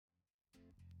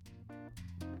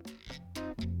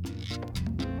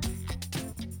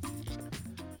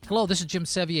Hello, this is Jim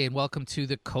Sevier, and welcome to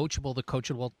The Coachable,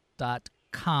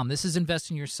 thecoachable.com. This is Invest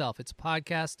in Yourself. It's a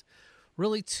podcast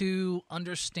really to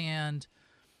understand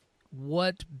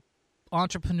what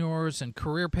entrepreneurs and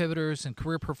career pivoters and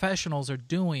career professionals are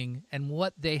doing and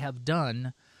what they have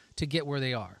done to get where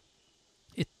they are.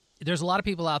 There's a lot of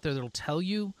people out there that will tell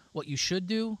you what you should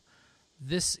do.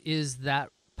 This is that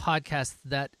podcast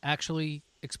that actually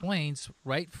explains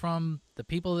right from the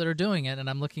people that are doing it, and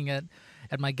I'm looking at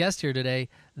my guest here today,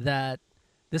 that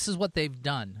this is what they've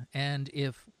done. And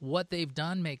if what they've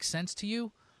done makes sense to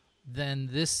you, then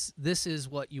this is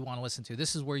what you want to listen to.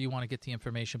 This is where you want to get the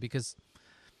information, because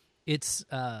it's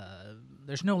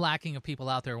there's no lacking of people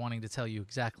out there wanting to tell you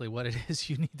exactly what it is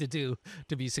you need to do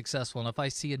to be successful. And if I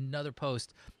see another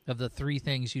post of the 3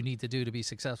 things you need to do to be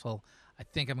successful, I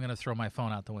think I'm going to throw my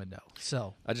phone out the window.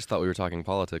 So I just thought we were talking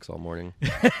politics all morning.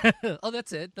 Oh,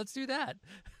 that's it. Let's do that.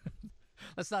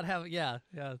 Let's not have yeah.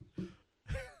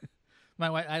 My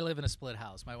wife, I live in a split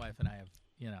house. My wife and I have,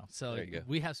 so There you go.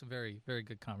 we have some very, very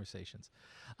good conversations.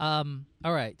 All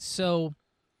right. So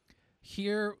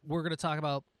here we're going to talk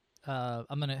about,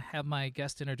 I'm going to have my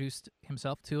guest introduce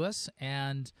himself to us.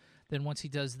 And then once he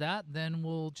does that, then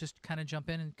we'll just kind of jump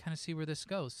in and kind of see where this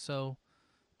goes. So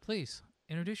please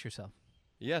introduce yourself.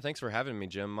 Yeah, thanks for having me,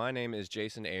 Jim. My name is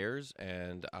Jason Ayers,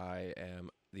 and I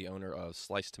am the owner of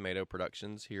Sliced Tomato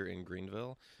Productions here in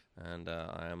Greenville. And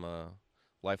I am a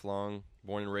lifelong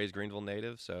born and raised Greenville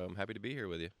native, so I'm happy to be here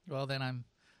with you. Well, then I'm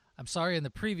sorry in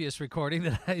the previous recording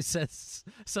that I said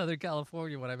Southern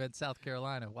California when I meant South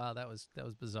Carolina. Wow, that was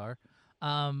bizarre.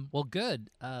 Well, good.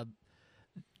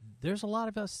 There's a lot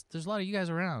of us. There's a lot of you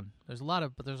guys around. There's a lot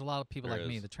of people There like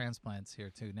me, is. the transplants here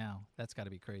too now. That's got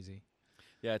to be crazy.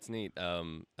 Yeah, it's neat. I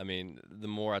mean, the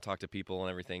more I talk to people and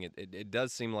everything, it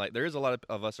does seem like there is a lot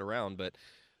of us around, but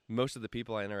most of the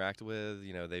people I interact with,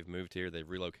 they've moved here, they've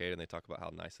relocated, and they talk about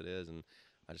how nice it is, and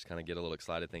I just kind of get a little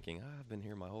excited thinking, I've been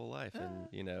here my whole life, and,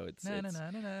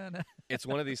 it's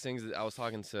one of these things that I was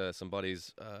talking to some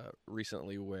buddies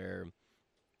recently where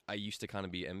I used to kind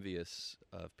of be envious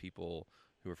of people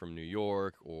who are from New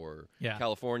York or Yeah.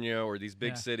 California or these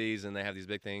big Yeah. cities, and they have these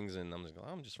big things, and I'm like, oh,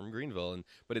 I'm just from Greenville,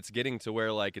 but it's getting to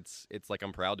where like it's like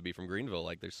I'm proud to be from Greenville.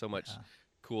 Like there's so much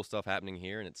cool stuff happening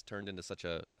here, and it's turned into such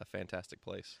a fantastic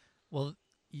place. Well,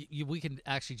 we can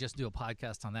actually just do a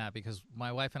podcast on that, because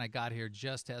my wife and I got here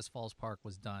just as Falls Park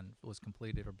was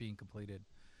completed or being completed,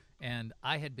 and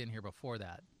I had been here before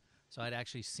that. So I'd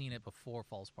actually seen it before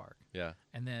Falls Park. Yeah.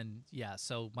 And then,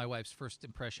 so my wife's first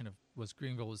impression was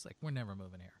Greenville was like, we're never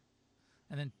moving here.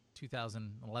 And then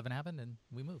 2011 happened, and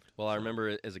we moved. Well, I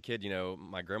remember as a kid,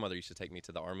 my grandmother used to take me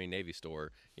to the Army-Navy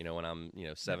store, when I'm,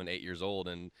 7, 8 years old,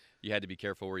 and you had to be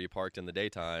careful where you parked in the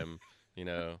daytime,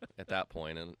 at that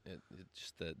point. And it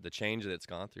just the change that it's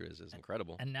gone through is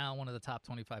incredible. And now one of the top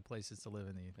 25 places to live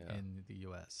in the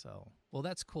U.S. So, well,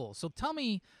 that's cool. So tell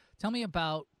me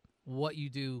about what you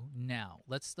do now.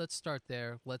 Let's start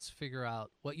there. Let's figure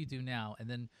out what you do now, and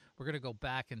then we're gonna go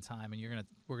back in time, and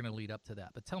we're gonna lead up to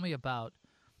that. But tell me about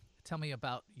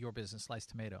your business, Sliced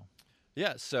Tomato.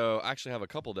 Yeah, so I actually have a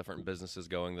couple different businesses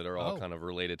going that are all Oh. kind of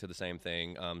related to the same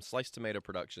thing. Sliced Tomato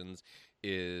Productions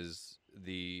is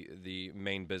the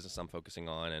main business I'm focusing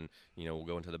on, and we'll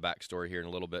go into the backstory here in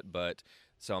a little bit. But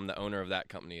so I'm the owner of that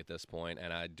company at this point,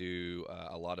 and I do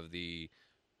a lot of the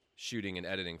shooting and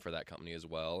editing for that company as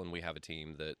well, and we have a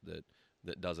team that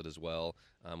does it as well.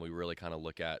 We really kind of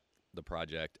look at the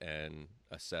project and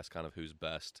assess kind of who's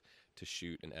best to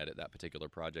shoot and edit that particular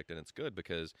project, and it's good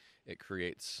because it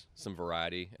creates some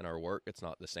variety in our work. It's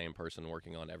not the same person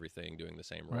working on everything doing the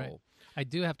same role. Right. I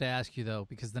do have to ask you though,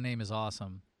 because the name is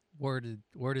awesome. Where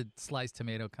did Sliced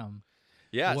Tomato come?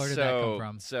 Yeah, Where did that come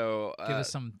from? So Give us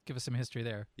some history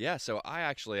there. Yeah, so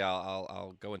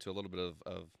I'll go into a little bit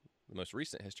of the most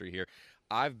recent history here.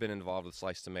 I've been involved with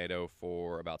Sliced Tomato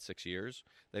for about 6 years.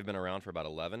 They've been around for about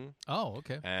 11. Oh,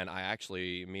 okay. And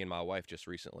me and my wife just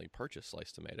recently purchased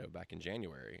Sliced Tomato back in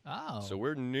January. Oh. So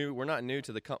we're new. We're not new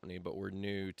to the company, but we're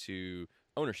new to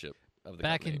ownership of the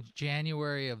Back company. in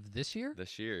January of this year?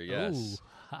 This year, yes.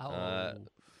 Ooh.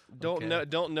 Don't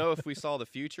Okay. know if we saw the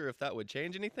future, if that would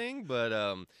change anything, but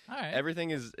All right.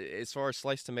 everything is, as far as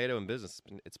Sliced Tomato and business,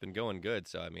 it's been going good.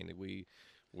 So I mean,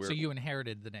 So you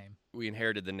inherited the name. we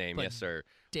inherited the name, But yes, sir.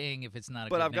 Dang, if it's not a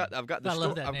But good I've name. got I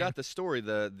love that name. got the story.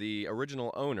 The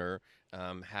original owner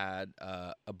had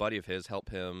a buddy of his help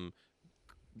him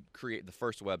create the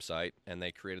first website, and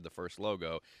they created the first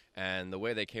logo. And the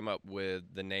way they came up with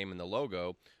the name and the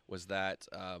logo was that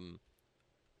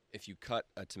if you cut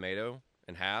a tomato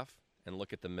in half and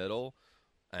look at the middle,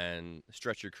 and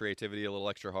stretch your creativity a little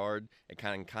extra hard, it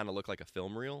kind of look like a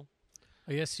film reel.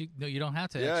 Oh, yes, you don't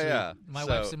have to. Yeah, actually. yeah. My So-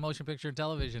 wife's in motion picture and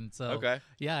television, so Okay.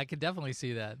 yeah, I could definitely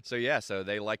see that. So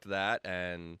they liked that,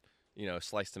 and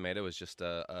sliced tomato is just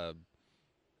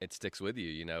it sticks with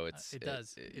you. It's It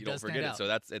does. you It don't does stand forget it. out.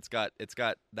 So it's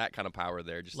got that kind of power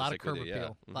there. Just A lot to of stick with curb it,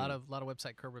 appeal. yeah. A lot of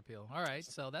website curb appeal. All right,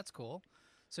 so that's cool.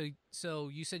 So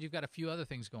you said you've got a few other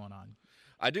things going on.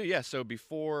 I do, yeah. So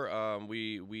before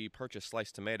we purchased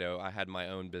Sliced Tomato, I had my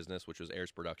own business, which was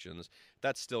Ayers Productions.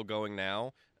 That's still going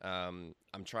now. I'm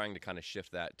trying to kind of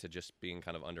shift that to just being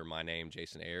kind of under my name,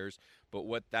 Jason Ayers. But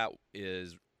what that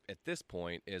is at this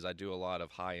point is I do a lot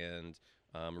of high-end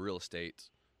real estate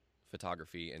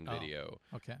photography and Oh. video.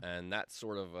 Okay. And that's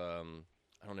sort of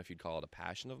I don't know if you'd call it a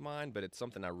passion of mine, but it's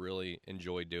something I really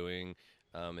enjoy doing.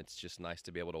 It's just nice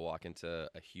to be able to walk into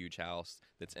a huge house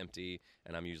that's empty,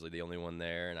 and I'm usually the only one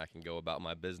there, and I can go about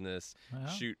my business, Well,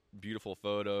 shoot beautiful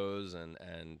photos, and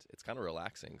it's kind of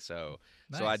relaxing. So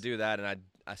I nice. do that, and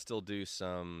I still do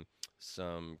some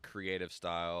creative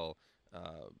style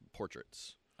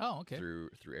portraits Oh, okay. through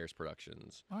Ayers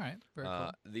Productions. All right. Very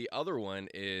cool. The other one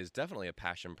is definitely a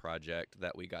passion project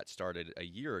that we got started a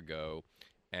year ago,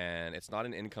 and it's not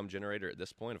an income generator at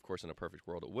this point. Of course, in a perfect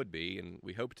world, it would be, and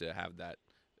we hope to have that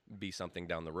be something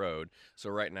down the road. So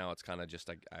right now, it's kind of just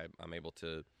like I'm able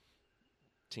to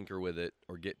tinker with it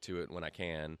or get to it when I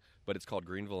can, but it's called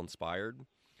Greenville Inspired.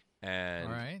 And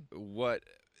All right. what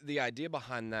the idea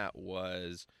behind that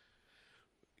was,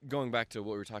 going back to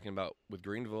what we were talking about with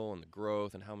Greenville and the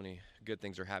growth and how many good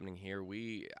things are happening here,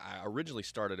 I originally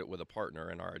started it with a partner,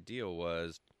 and our idea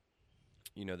was,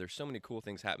 there's so many cool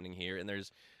things happening here, and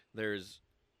there's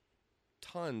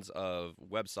tons of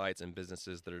websites and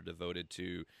businesses that are devoted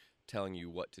to telling you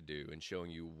what to do and showing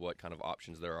you what kind of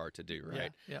options there are to do,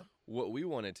 right? Yeah. What we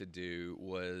wanted to do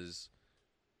was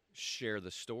share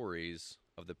the stories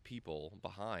of the people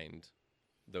behind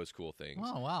those cool things.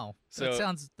 Oh, wow. So-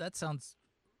 that sounds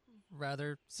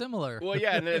rather similar. Well,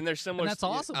 yeah, and there's similar. And that's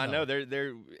awesome, I though. know.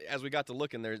 There. As we got to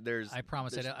looking, there's. I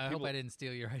promise. there's I hope people- I didn't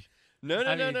steal your idea. No.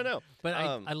 I mean, No. But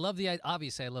I love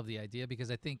obviously I love the idea because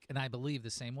I think and I believe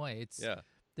the same way. Yeah.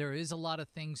 There is a lot of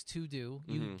things to do.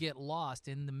 You Mhm. get lost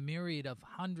in the myriad of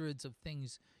hundreds of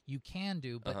things you can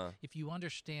do. But Uh-huh. if you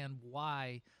understand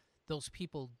why those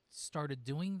people started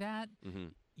doing that, Mm-hmm.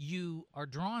 you are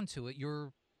drawn to it.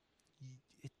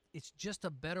 It's just a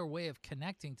better way of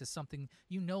connecting to something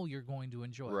you're going to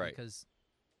enjoy Right. because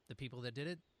the people that did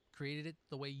it created it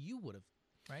the way you would have,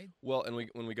 right? Well, and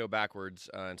when we go backwards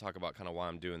and talk about kind of why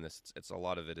I'm doing this, it's a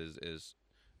lot of it is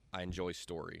I enjoy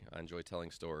story. I enjoy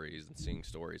telling stories and seeing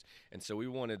stories, and so we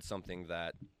wanted something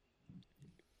that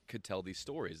could tell these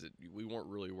stories. We weren't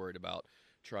really worried about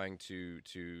trying to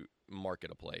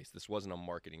market a place. This wasn't a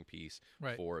marketing piece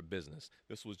Right. for a business.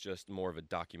 This was just more of a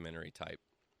documentary type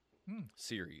Hmm.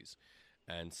 series.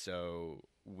 And so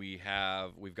we've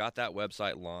got that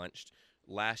website launched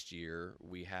last year.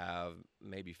 We have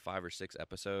maybe 5 or 6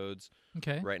 episodes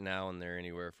Okay. right now, and they're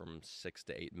anywhere from 6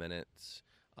 to 8 minutes.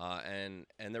 And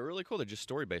they're really cool. They're just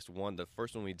story based. The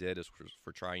first one we did is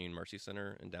for Triune Mercy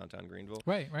Center in downtown Greenville.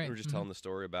 Right. We were just Mhm. telling the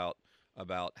story about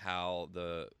how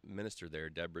the minister there,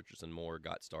 Deb Richardson Moore,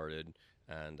 got started,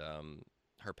 and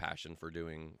her passion for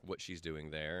doing what she's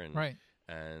doing there, and Right.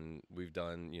 and we've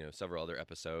done several other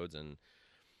episodes. And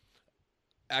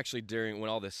actually, when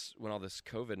all this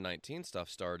COVID-19 stuff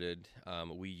started, I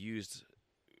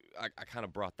kind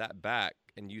of brought that back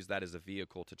and used that as a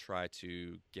vehicle to try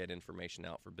to get information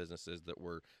out for businesses that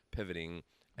were pivoting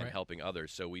and Right. helping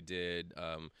others. So we did.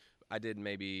 I did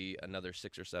maybe another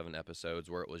 6 or 7 episodes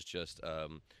where it was just a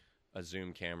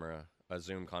Zoom camera, a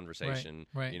Zoom conversation,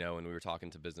 right. and we were talking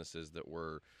to businesses that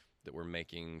were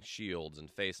making shields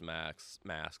and face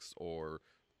masks, or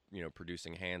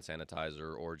producing hand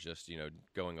sanitizer, or just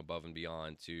going above and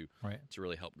beyond to Right.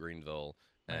 really help Greenville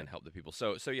and Right. help the people.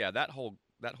 So yeah, that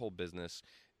whole business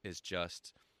is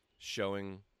just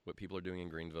showing what people are doing in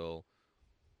Greenville,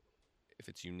 if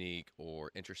it's unique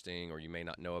or interesting, or you may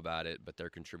not know about it, but they're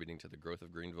contributing to the growth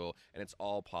of Greenville, and it's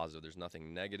all positive. There's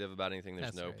nothing negative about anything. There's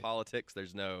That's no right. politics. I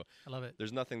love it.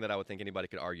 There's nothing that I would think anybody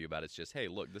could argue about. It's just, hey,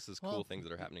 look, this is cool Well, things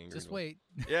that are happening in Just Greenville. wait.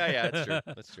 Yeah, that's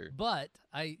true. That's true. But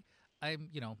I'm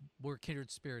we're kindred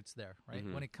spirits there, right?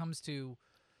 Mhm. When it comes to,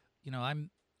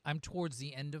 I'm towards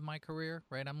the end of my career,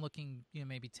 right? I'm looking,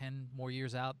 maybe 10 more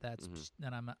years out. Mhm.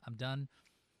 Then I'm done.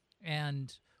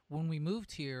 And when we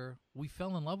moved here, we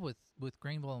fell in love with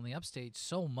Greenville and the Upstate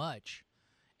so much,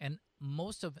 and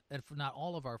most of, if not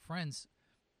all of our friends,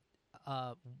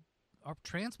 are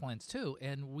transplants too,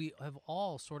 and we have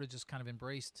all sort of just kind of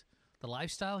embraced the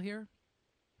lifestyle here.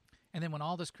 And then when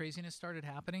all this craziness started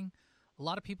happening, a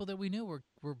lot of people that we knew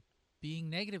were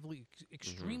being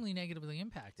extremely negatively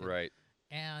impacted. Right.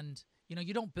 And,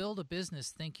 you don't build a business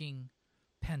thinking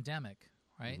pandemic,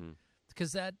 right?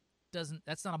 Because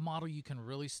that's not a model you can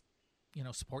really,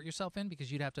 support yourself in,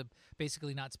 because you'd have to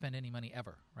basically not spend any money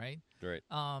ever, right? Right.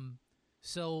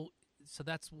 So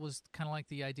that was kind of like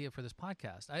the idea for this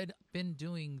podcast. I had been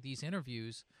doing these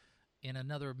interviews in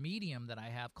another medium that I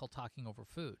have called Talking Over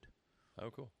Food. Oh,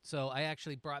 cool. So I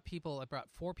brought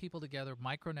 4 people together,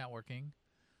 micro networking.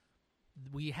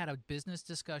 We had a business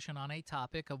discussion on a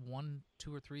topic of 1,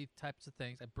 2, or 3 types of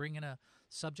things. I bring in a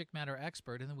subject matter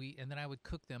expert, and then I would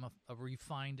cook them a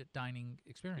refined dining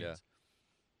experience.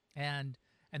 Yeah.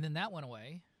 And then that went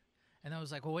away. And I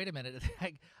was like, well, wait a minute.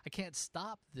 I can't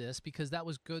stop this, because that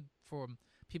was good for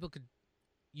people.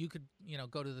 You could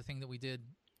go to the thing that we did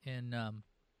in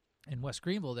West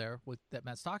Greenville there that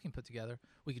Matt Stocking put together.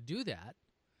 We could do that,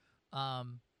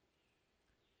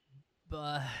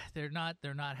 but they're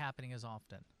not happening as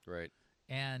often. Right.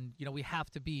 And we have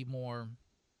to be more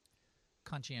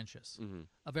conscientious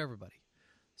of everybody.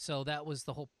 So that was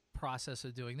the whole process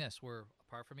of doing this. We're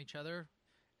apart from each other.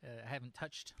 I haven't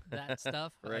touched that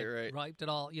stuff. Right. Wiped it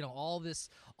all.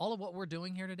 All of what we're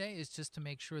doing here today is just to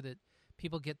make sure that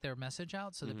people get their message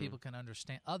out, so that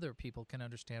other people can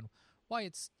understand why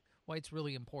it's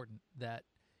really important that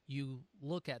you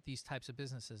look at these types of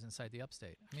businesses inside the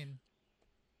upstate. I mean,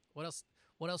 what else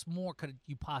more could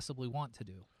you possibly want to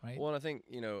do, right? Well, and I think,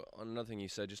 another thing you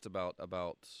said just about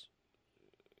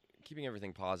keeping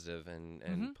everything positive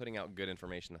and putting out good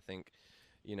information, I think,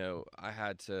 I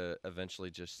had to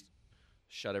eventually just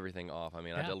shut everything off. I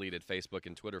mean, I deleted Facebook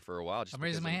and Twitter for a while. I'm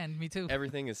raising my hand. Me too.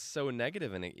 Everything is so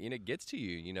negative, and it gets to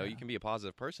you. You can be a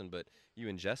positive person, but you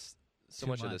ingest so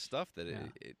much of this stuff that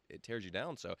it tears you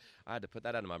down. So I had to put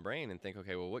that out of my brain and think,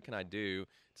 okay, well, what can I do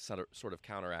to sort of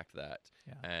counteract that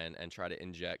and try to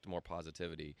inject more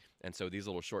positivity? And so these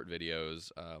little short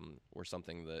videos were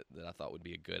something that I thought would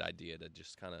be a good idea to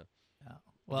just kind of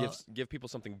give people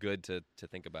something good to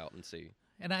think about and see.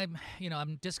 And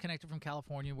I'm disconnected from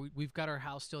California. We've got our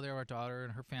house still there. Our daughter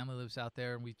and her family lives out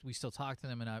there, and we still talk to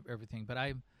them and everything. But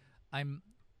I'm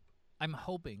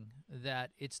hoping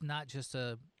that it's not just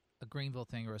a Greenville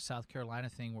thing or a South Carolina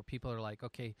thing where people are like,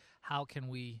 okay, how can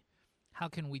we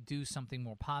do something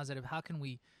more positive? How can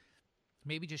we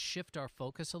maybe just shift our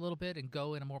focus a little bit and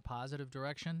go in a more positive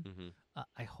direction?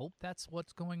 I hope that's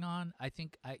what's going on. I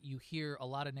think you hear a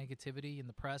lot of negativity in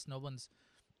the press. No one's,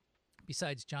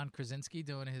 besides John Krasinski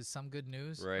doing his Some Good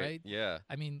News, right? Yeah.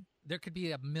 I mean, there could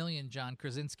be a million John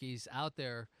Krasinskis out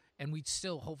there, and we'd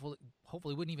still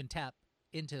hopefully wouldn't even tap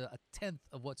into a tenth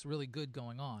of what's really good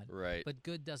going on. Right. But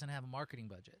good doesn't have a marketing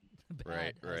budget.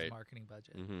 Bad has a marketing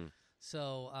budget.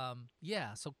 So,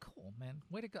 so cool, man.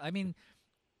 Way to go. I mean,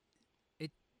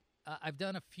 I've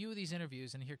done a few of these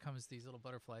interviews, and here comes these little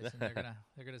butterflies, and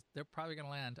they're probably gonna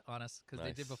land on us because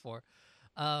they did before.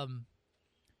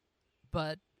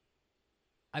 But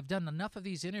I've done enough of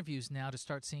these interviews now to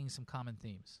start seeing some common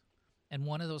themes. And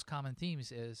one of those common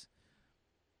themes is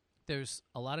there's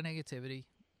a lot of negativity.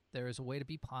 There is a way to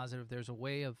be positive. There's a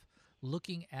way of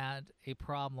looking at a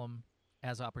problem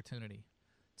as opportunity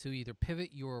to either pivot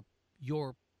your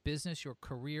business, your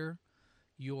career,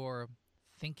 your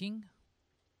thinking,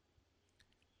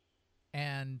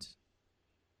 and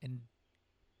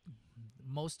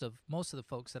most of the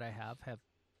folks that I have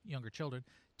younger children.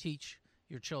 Teach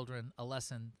your children a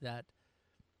lesson that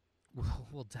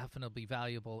will definitely be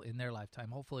valuable in their lifetime.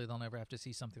 Hopefully they'll never have to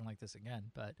see something like this again,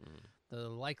 but the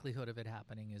likelihood of it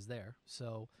happening is there.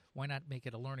 So why not make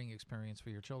it a learning experience for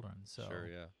your children? So sure,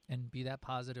 yeah. And be that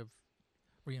positive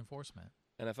reinforcement.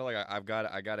 And I feel like I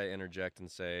got to interject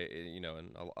and say, and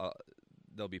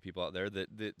there'll be people out there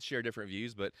that share different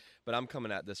views, but I'm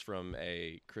coming at this from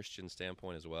a Christian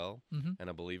standpoint as well, and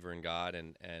a believer in God,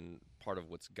 and part of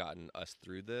what's gotten us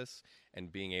through this,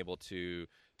 and being able to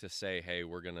say, hey,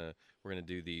 we're gonna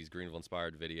do these Greenville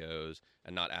inspired videos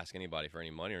and not ask anybody for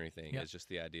any money or anything. It's just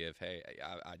the idea of, hey,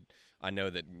 I know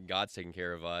that God's taking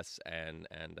care of us, and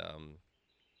kind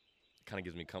of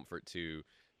gives me comfort to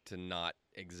not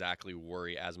exactly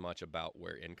worry as much about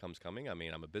where income's coming. I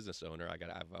mean, I'm a business owner. I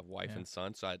have a wife and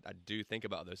son, so I do think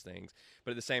about those things.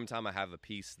 But at the same time, I have a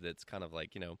piece that's kind of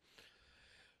like,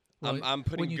 I'm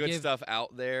putting good stuff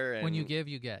out there. And when you give,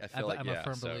 you get. I'm a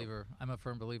firm so. believer. I'm a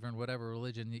firm believer in whatever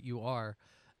religion that you are.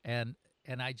 And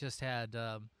I just had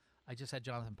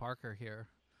Jonathan Parker here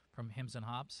from Hymns and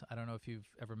Hops. I don't know if you've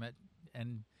ever met.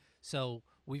 And so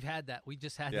we've had that. We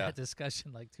just had that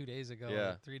discussion like 2 days ago,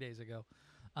 or 3 days ago.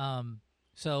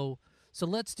 So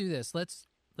let's do this. Let's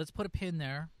put a pin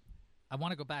there. I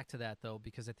want to go back to that though,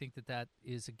 because I think that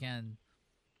is again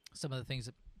some of the things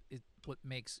that what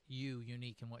makes you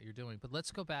unique in what you're doing. But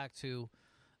let's go back to,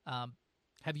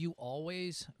 have you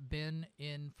always been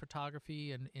in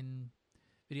photography and in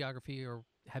videography, or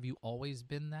have you always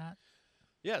been that?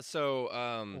 Yeah. So,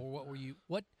 or what were you?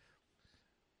 What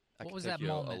was take that you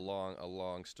moment? A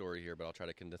long story here, but I'll try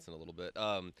to condense it a little bit.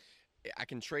 I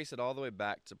can trace it all the way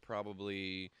back to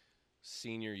probably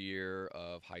senior year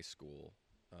of high school,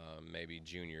 maybe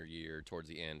junior year towards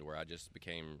the end, where I just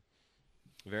became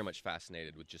very much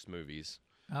fascinated with just movies.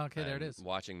 Okay, there it is.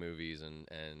 Watching movies and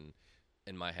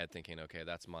in my head thinking, okay,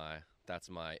 that's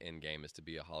my end game, is to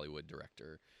be a Hollywood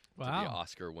director, to be an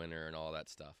Oscar winner and all that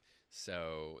stuff.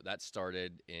 So that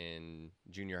started in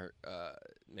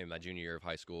maybe my junior year of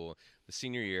high school. The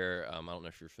senior year, I don't know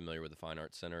if you're familiar with the Fine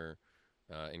Arts Center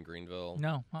in Greenville.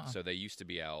 No. So they used to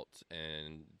be out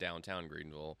in downtown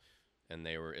Greenville, and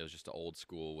it was just an old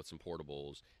school with some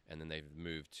portables, and then they've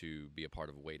moved to be a part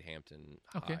of Wade Hampton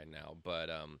High now. But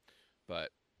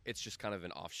it's just kind of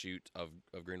an offshoot of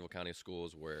Greenville County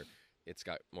Schools, where it's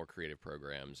got more creative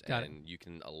programs, and you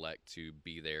can elect to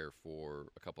be there for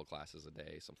a couple of classes a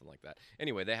day, something like that.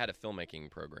 Anyway, they had a filmmaking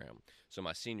program. So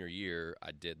my senior year,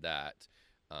 I did that.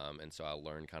 And so I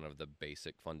learned kind of the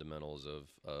basic fundamentals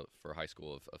for high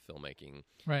school of filmmaking.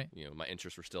 Right. My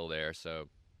interests were still there. So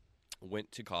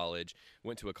went to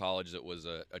a college that was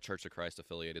a Church of Christ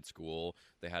affiliated school.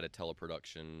 They had a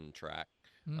teleproduction track.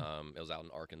 It was out in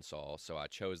Arkansas. So I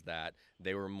chose that.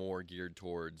 They were more geared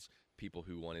towards people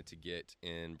who wanted to get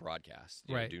in broadcast,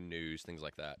 do news, things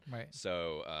like that. Right.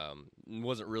 So it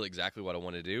wasn't really exactly what I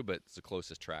wanted to do, but it's the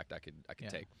closest track I could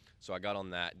take. So I got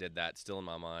on that, did that, still in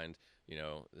my mind,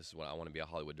 this is what I want to be, a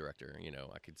Hollywood director.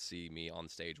 I could see me on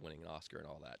stage winning an Oscar and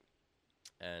all that.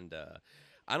 And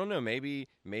I don't know,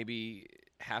 maybe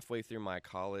halfway through my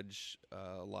college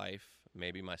life,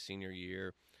 maybe my senior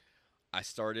year,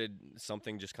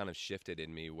 something just kind of shifted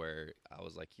in me where I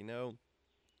was like,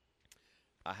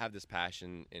 I have this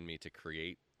passion in me to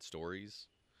create stories,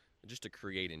 just to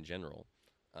create in general.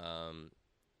 And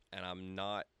I'm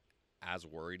not as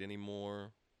worried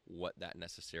anymore what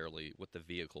the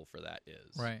vehicle for that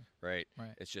is. Right.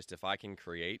 It's just, if I can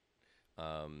create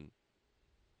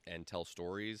and tell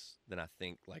stories, then I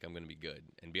think like I'm going to be good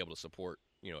and be able to support,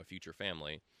 a future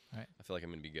family. Right. I feel like I'm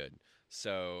going to be good.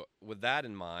 So with that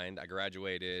in mind, I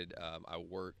graduated. I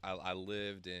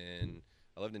lived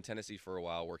in Tennessee for a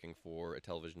while, working for a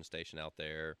television station out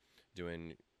there,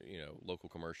 doing local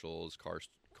commercials, car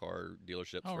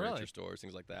dealerships, furniture stores,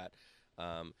 things like that.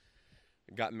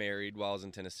 Got married while I was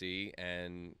in Tennessee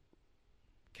and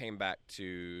came back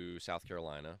to South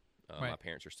Carolina. My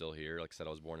parents are still here. Like I said,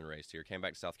 I was born and raised here. Came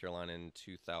back to South Carolina in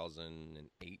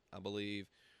 2008, I believe.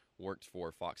 Worked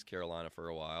for Fox Carolina for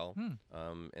a while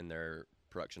in their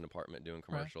production department doing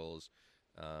commercials.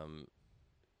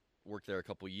 Worked there a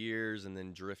couple years and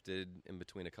then drifted in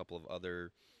between a couple of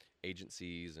other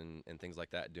agencies and things like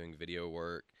that, doing video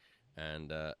work,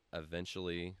 and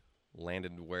eventually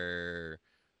landed where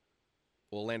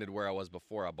I was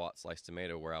before I bought Sliced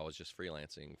Tomato, where I was just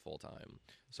freelancing full time.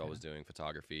 So I was doing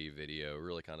photography, video,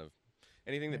 really kind of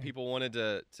anything that people wanted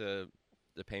to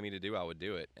pay me to do, I would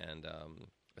do it. And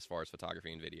as far as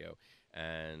photography and video,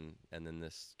 and then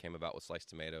this came about with Sliced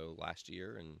Tomato last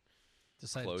year and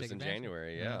closed in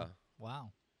January. Yeah.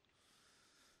 Wow.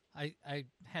 I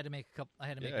had to make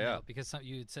a note because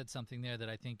you had said something there that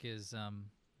I think is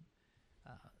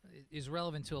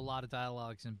relevant to a lot of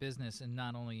dialogues in business, and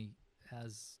not only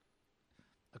as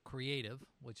a creative,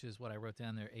 which is what I wrote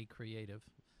down there, a creative.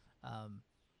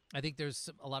 I think there's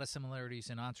a lot of similarities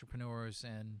in entrepreneurs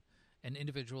and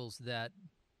individuals that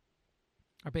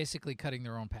are basically cutting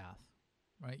their own path,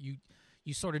 right?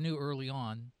 You sort of knew early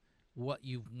on what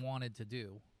you wanted to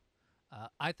do.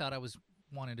 I thought I was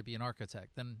wanting to be an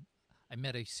architect. Then I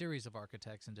met a series of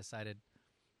architects and decided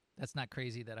that's not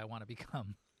crazy that I want to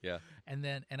become. Yeah. And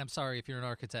I'm sorry if you're an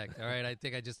architect. All right. I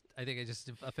think I just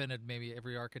offended maybe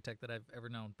every architect that I've ever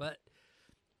known. But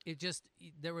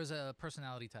there was a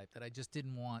personality type that I just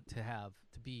didn't want to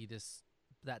be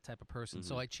that type of person. Mm-hmm.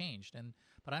 So I changed.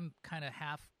 But I'm kind of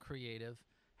half creative,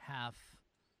 half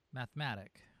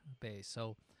mathematic based.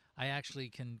 So I actually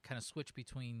can kind of switch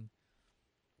between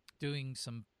doing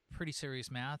some pretty serious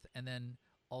math and then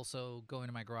also go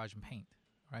into my garage and paint,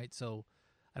 right? So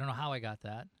I don't know how I got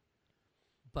that,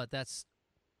 but that's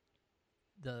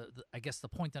I guess the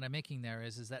point that I'm making there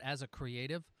is that as a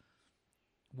creative,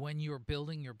 when you're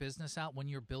building your business out, when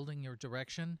you're building your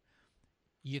direction,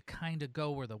 you kind of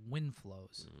go where the wind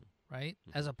flows, right?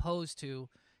 Mm-hmm. As opposed to,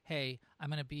 hey, I'm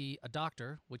going to be a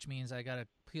doctor, which means I got to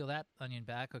peel that onion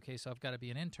back. Okay, so I've got to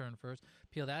be an intern first.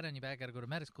 Peel that onion back. Got to go to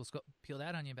medical school. Peel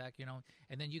that onion back.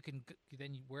 And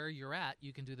then where you're at,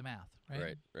 you can do the math,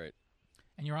 right? Right.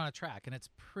 And you're on a track, and it's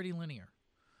pretty linear.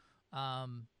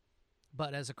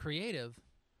 But as a creative,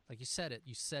 like you said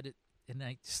it, and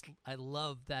I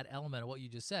love that element of what you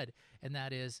just said, and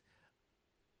that is,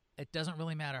 it doesn't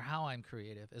really matter how I'm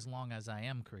creative as long as I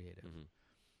am creative.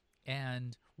 Mm-hmm.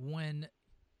 And when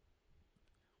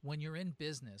you're in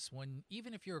business,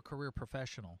 even if you're a career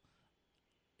professional,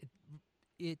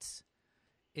 it's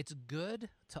good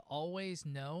to always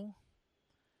know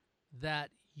that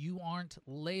you aren't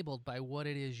labeled by what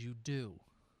it is you do.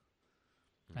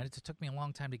 Mm-hmm. And it took me a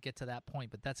long time to get to that point,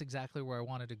 but that's exactly where I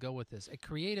wanted to go with this. A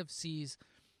creative sees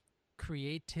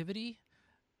creativity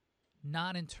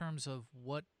not in terms of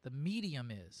what the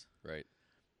medium is. Right.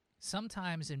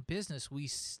 Sometimes in business, we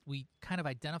kind of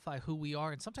identify who we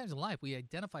are, and sometimes in life, we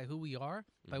identify who we are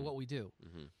by Mm-hmm. what we do.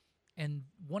 Mm-hmm. And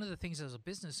one of the things as a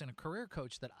business and a career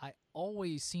coach that I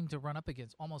always seem to run up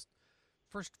against, almost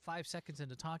first 5 seconds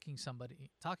into talking to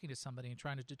somebody and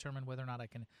trying to determine whether or not I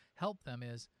can help them,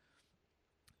 is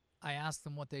I ask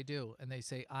them what they do, and they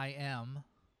say, I am,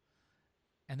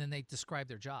 and then they describe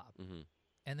their job. Mm-hmm.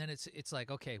 And then it's like,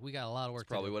 okay, we got a lot of work to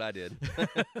do. Probably what I did.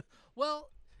 Well,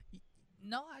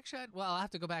 no, actually, I'll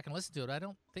have to go back and listen to it. I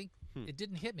don't think it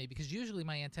didn't hit me, because usually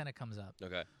my antenna comes up.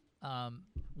 Okay.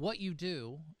 What you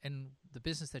do and the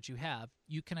business that you have,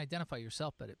 you can identify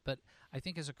yourself by it. But I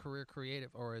think as a career creative,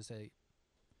 or as a,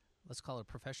 let's call it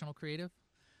professional creative,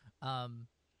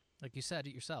 like you said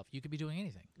it yourself, you could be doing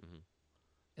anything. Mm-hmm.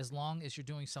 As long as you're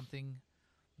doing something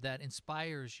that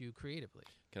inspires you creatively.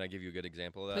 Can I give you a good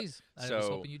example of that? Please. I was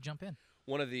hoping you'd jump in.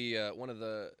 One of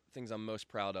the things I'm most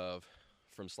proud of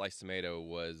from Sliced Tomato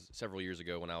was several years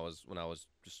ago when I was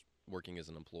just working as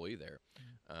an employee there,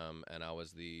 and I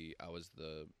was the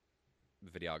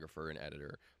videographer and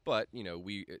editor. But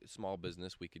we small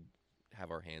business, we could have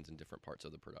our hands in different parts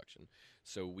of the production.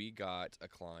 So we got a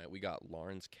client. We got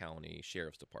Lawrence County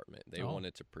Sheriff's Department. They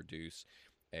wanted to produce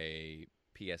a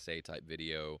PSA type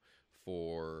video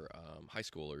for high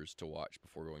schoolers to watch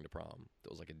before going to prom. That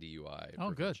was like a DUI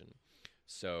prevention. Good.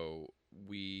 So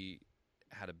we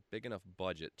had a big enough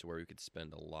budget to where we could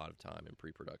spend a lot of time in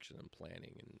pre-production and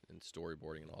planning and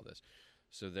storyboarding and all this.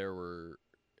 So there were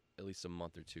at least a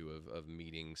month or two of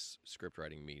meetings, script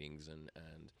writing meetings, and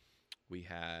we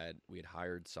had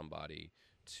hired somebody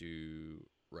to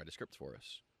write a script for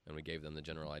us, and we gave them the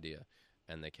general idea,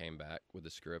 and they came back with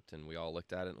the script, and we all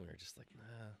looked at it, and we were just like,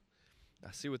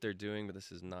 I see what they're doing, but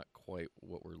this is not quite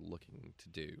what we're looking to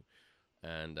do.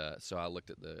 And so I looked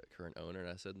at the current owner, and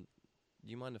I said,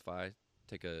 do you mind if I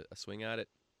take a swing at it?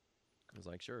 I was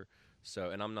like, sure.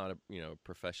 So, and I'm not a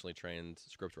professionally trained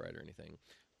scriptwriter or anything,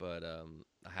 but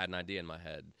I had an idea in my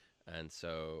head, and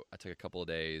so I took a couple of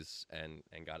days and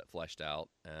got it fleshed out,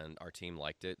 and our team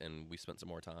liked it, and we spent some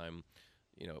more time,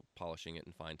 polishing it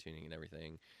and fine tuning and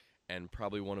everything. And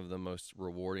probably one of the most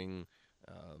rewarding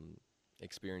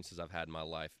experiences I've had in my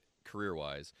life,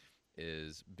 career-wise,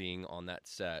 is being on that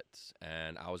set,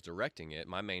 and I was directing it.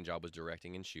 My main job was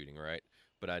directing and shooting, right?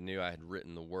 But I knew I had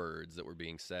written the words that were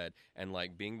being said, and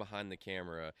like being behind the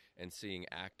camera and seeing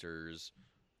actors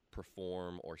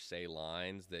perform or say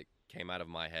lines that came out of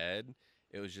my head,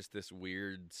 it was just this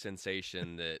weird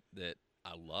sensation that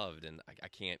I loved, and I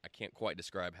can't quite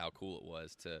describe how cool it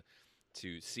was to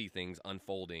see things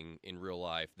unfolding in real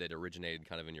life that originated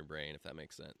kind of in your brain, if that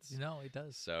makes sense. It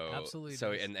does. So absolutely.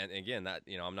 So does. and again, that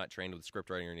I'm not trained with script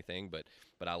writing or anything,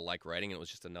 but I like writing, and it was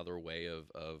just another way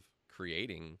of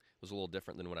creating. It was a little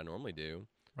different than what I normally do.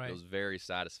 Right. It was very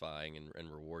satisfying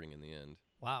and rewarding in the end.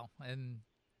 Wow. And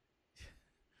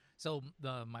so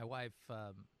my wife,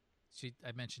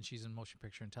 I mentioned she's in motion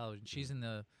picture and television. She's in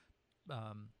the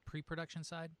pre-production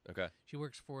side. Okay. She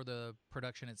works for the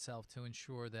production itself to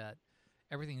ensure that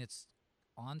everything that's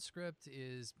on script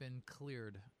is been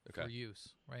cleared for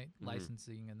use, right? Mm-hmm.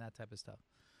 Licensing and that type of stuff.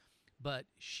 But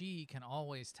she can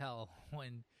always tell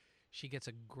when she gets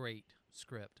a great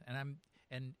script.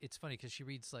 And it's funny because she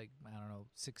reads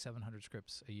 600-700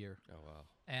 scripts a year. Oh wow.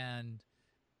 And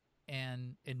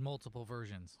in multiple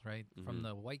versions, right? Mm-hmm.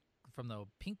 From the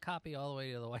pink copy all the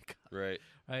way to the white copy. Right.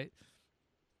 Right?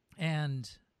 And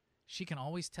she can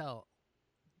always tell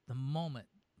the moment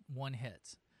one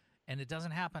hits. And it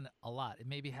doesn't happen a lot.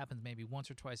 It happens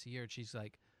once or twice a year. And she's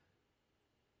like,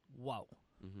 wow.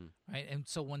 Mm-hmm. Right? And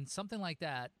so when something like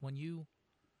that, when you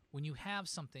have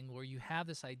something where you have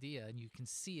this idea and you can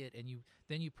see it, and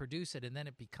then you produce it, and then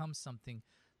it becomes something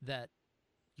that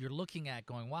you're looking at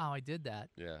going, wow, I did that.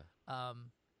 Yeah.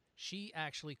 she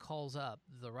actually calls up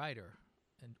the writer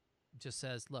and just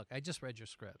says, "Look, I just read your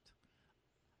script.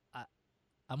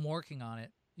 I'm working on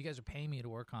it. You guys are paying me to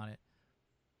work on it,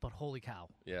 but holy cow,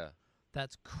 Yeah.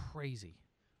 that's crazy,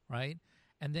 right?"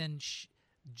 And then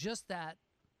just that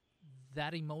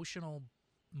emotional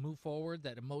move forward,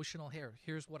 that emotional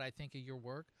here's what I think of your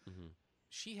work. Mm-hmm.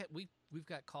 We've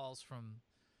got calls from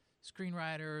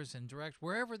screenwriters and directors,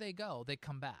 wherever they go, they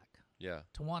come back Yeah.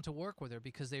 to want to work with her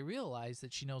because they realize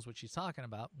that she knows what she's talking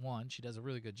about. One, she does a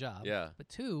really good job. Yeah. But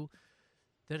two,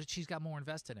 that she's got more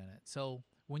invested in it. So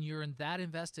when you're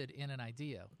invested in an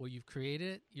idea, where you've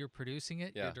created it, you're producing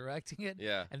it, Yeah. you're directing it,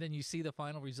 Yeah. and then you see the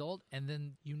final result, and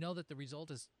then you know that the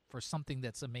result is for something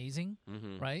that's amazing,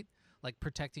 Mm-hmm. right? Like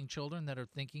protecting children that are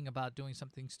thinking about doing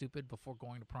something stupid before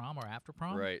going to prom or after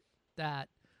prom. Right. That,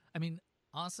 I mean,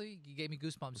 honestly, you gave me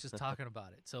goosebumps just talking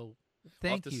about it. So I'll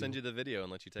thank have to send you the video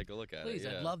and let you take a look at Please,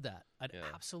 it. Yeah. I'd love that. I'd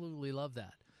Yeah. absolutely love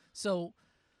that. So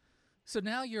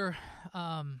now you're,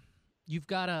 you've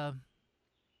got a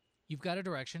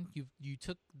direction. You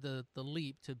took the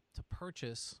leap to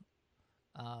purchase,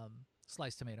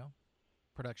 Sliced Tomato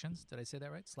Productions. Did I say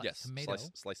that right? Yes.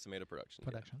 Sliced Tomato Productions.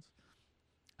 Productions.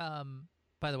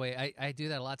 By the way, I do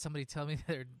that a lot. Somebody tell me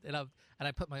and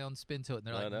I put my own spin to it, and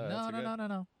they're like,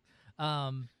 no.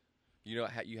 You know,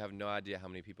 you have no idea how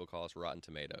many people call us Rotten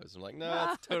Tomatoes. I'm like,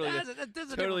 no, it's totally that's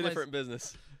a totally different different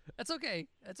business. That's okay.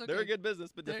 That's okay. They're a good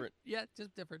business, but different. Yeah,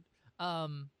 just different.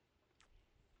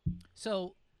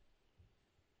 So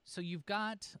you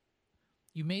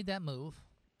made that move,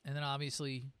 and then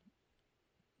obviously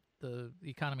the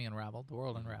economy unraveled, the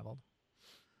world unraveled.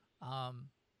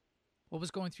 What was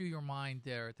going through your mind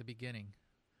there at the beginning,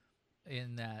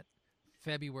 in that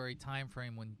February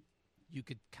timeframe when you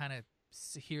could kind of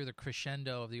hear the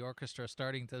crescendo of the orchestra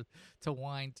starting to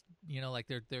wind, like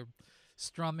they're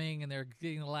strumming and they're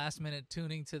getting the last minute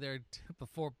tuning to their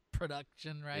before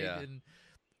production, right? Yeah. And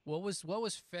what was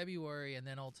February and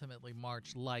then ultimately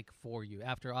March like for you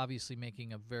after obviously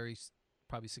making a very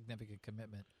probably significant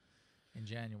commitment in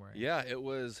January? Yeah, it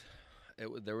was.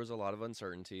 There was a lot of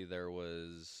uncertainty. There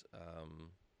was,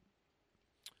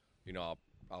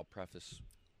 I'll preface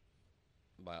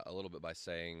a little bit by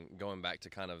saying, going back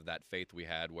to kind of that faith we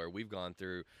had, where we've gone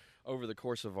through over the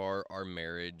course of our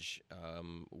marriage,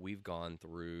 we've gone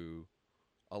through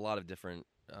a lot of different.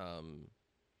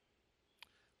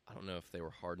 I don't know if they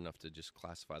were hard enough to just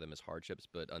classify them as hardships,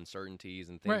 but uncertainties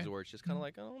and things Right. where it's just kind of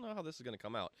like, I don't know how this is going to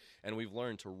come out. And we've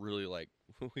learned to really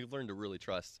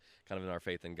trust kind of in our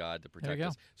faith in God to protect go.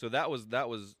 us. So that was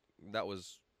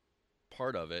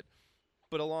part of it.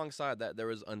 But alongside that, there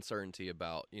was uncertainty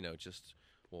about, we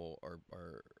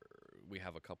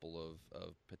have a couple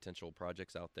of potential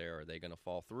projects out there. Are they going to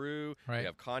fall through? Right. We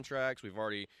have contracts.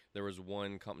 There was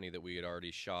one company that we had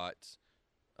already shot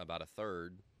about a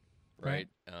third. Right.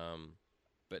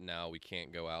 But now we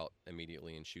can't go out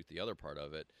immediately and shoot the other part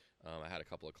of it. I had a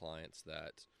couple of clients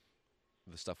that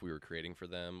the stuff we were creating for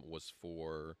them was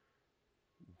for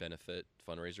benefit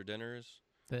fundraiser dinners.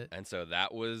 And so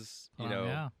that was,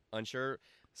 unsure.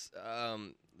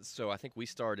 So I think we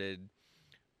started,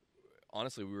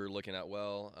 honestly, we were looking at,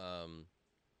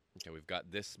 okay, we've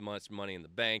got this much money in the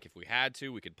bank. If we had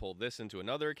to, we could pull this into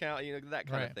another account, that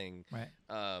kind of thing. Right.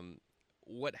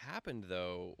 What happened,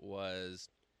 though, was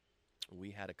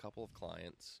we had a couple of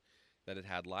clients that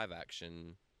had live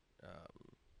action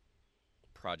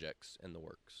projects in the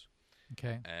works.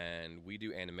 Okay. And we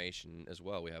do animation as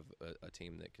well. We have a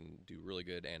team that can do really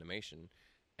good animation.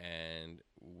 And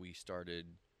we started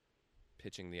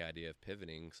pitching the idea of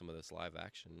pivoting some of this live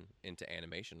action into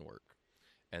animation work.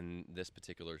 And this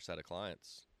particular set of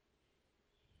clients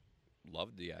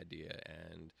loved the idea.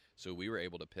 And so we were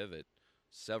able to pivot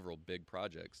several big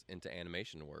projects into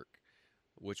animation work,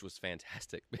 which was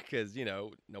fantastic because,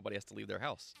 nobody has to leave their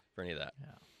house for any of that.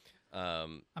 Yeah.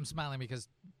 I'm smiling because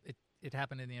it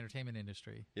happened in the entertainment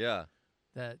industry. Yeah.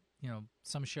 That,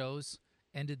 some shows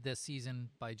ended this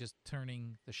season by just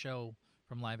turning the show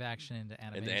from live action into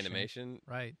animation. Into animation?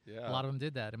 Right. Yeah. A lot of them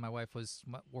did that. And my wife was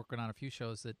working on a few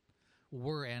shows that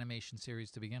were animation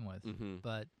series to begin with. Mm-hmm.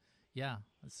 But, yeah.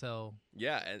 So,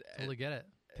 yeah, totally get it.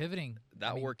 Pivoting.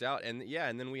 That worked out. And,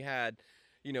 and then we had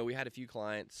a few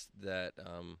clients that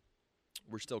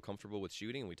were still comfortable with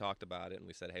shooting. We talked about it, and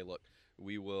we said, hey, look,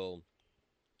 we will,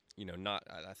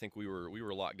 I think we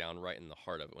were locked down right in the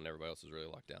heart of it when everybody else was really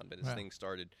locked down. But as things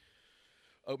started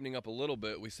opening up a little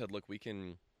bit, we said, look, we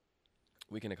can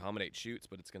accommodate shoots,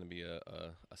 but it's going to be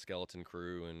a skeleton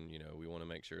crew, and, we want to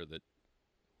make sure that,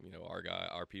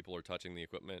 our people are touching the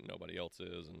equipment, nobody else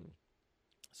is. And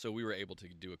so we were able to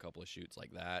do a couple of shoots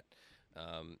like that.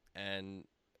 And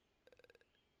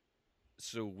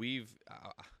So we've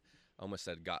I almost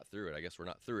said got through it. I guess we're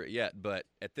not through it yet, but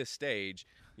at this stage,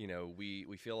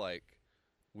 we feel like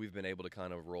we've been able to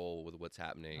kind of roll with what's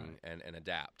happening and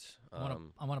adapt. I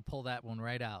want to pull that one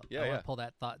right out. Yeah, I want yeah. to pull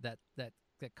that thought that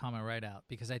comment right out,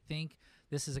 because I think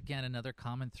this is again another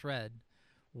common thread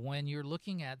when you're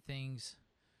looking at things,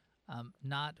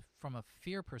 not from a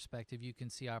fear perspective. You can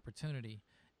see opportunity,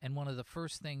 and one of the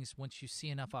first things once you see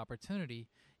enough opportunity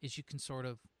is you can sort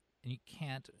of, and you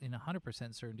can't in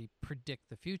 100% certainty predict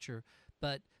the future,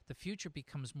 but the future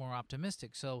becomes more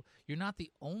optimistic. So you're not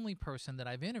the only person that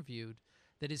I've interviewed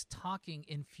that is talking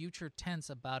in future tense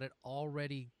about it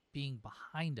already being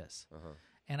behind us. Uh-huh.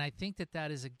 And I think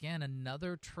that is, again,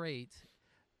 another trait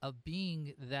of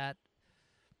being that,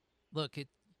 look,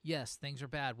 yes, things are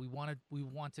bad. We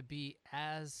want to be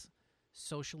as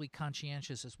socially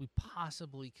conscientious as we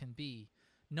possibly can be,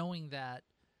 knowing that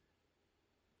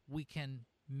we can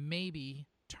maybe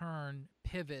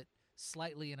pivot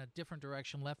slightly in a different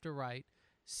direction, left or right,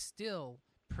 still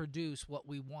produce what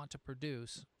we want to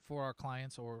produce for our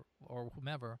clients or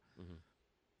whomever. Mm-hmm.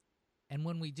 And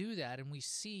when we do that and we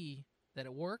see that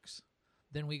it works,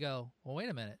 then we go, well, wait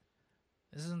a minute,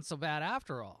 this isn't so bad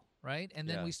after all, right? And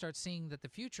then we start seeing that the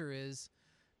future is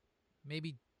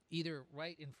maybe either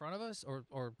right in front of us, or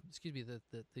excuse me,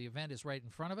 the event is right in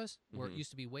front of us, where it used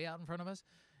to be way out in front of us.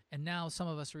 And now some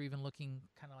of us are even looking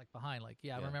kind of like behind, like,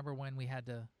 I remember when we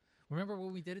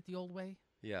we did it the old way?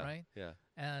 Yeah. Right? Yeah.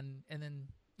 And then,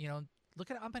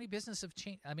 look at how many businesses have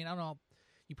changed. I mean, I don't know,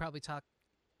 you probably talk,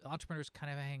 entrepreneurs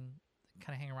kind of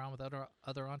hang around with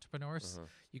other entrepreneurs.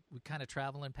 Uh-huh. We kind of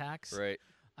travel in packs. Right.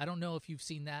 I don't know if you've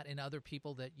seen that in other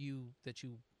people that you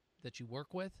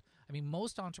work with. I mean,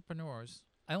 most entrepreneurs,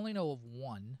 I only know of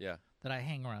one that I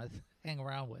hang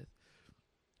around with,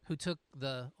 who took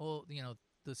the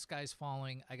sky's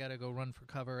falling, I got to go run for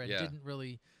cover, and didn't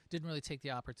really take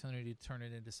the opportunity to turn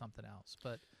it into something else.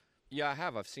 But yeah, I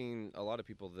have. I've seen a lot of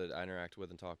people that I interact with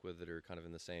and talk with that are kind of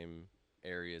in the same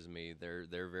area as me. They're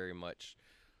very much,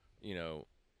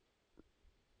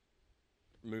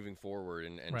 moving forward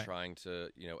and right. trying to,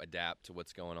 adapt to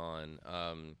what's going on.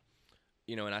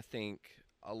 And I think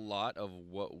a lot of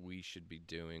what we should be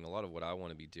doing, a lot of what I want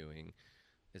to be doing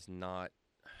is not,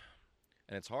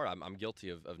 and it's hard. I'm guilty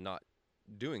of not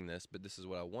doing this, but this is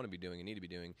what I want to be doing and need to be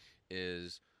doing,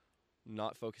 is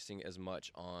not focusing as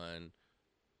much on,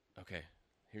 okay,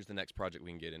 here's the next project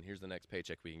we can get in, here's the next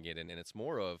paycheck we can get in, and it's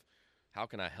more of, how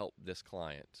can I help this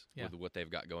client with what they've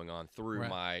got going on through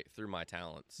my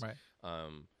talents? Right.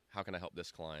 How can I help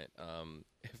this client?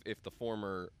 If the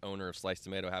former owner of Sliced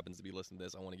Tomato happens to be listening to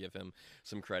this, I want to give him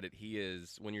some credit. He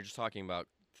is, when you're just talking about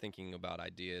thinking about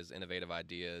ideas, innovative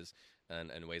ideas,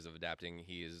 and ways of adapting,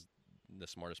 he is the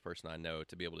smartest person I know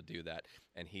to be able to do that.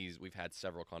 And we've had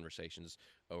several conversations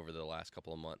over the last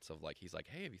couple of months of, like, he's like,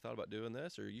 hey, have you thought about doing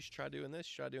this? Or you should try doing this,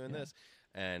 this.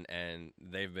 And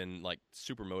they've been like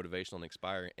super motivational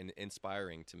and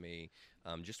inspiring to me,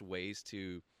 just ways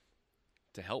to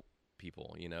help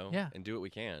people, and do what we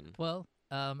can. Well,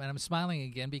 and I'm smiling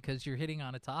again because you're hitting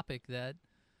on a topic that,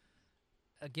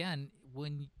 again,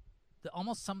 when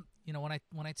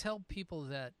I tell people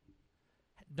that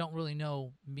don't really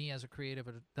know me as a creative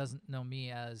or doesn't know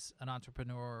me as an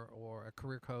entrepreneur or a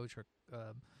career coach or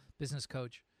business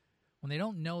coach, when they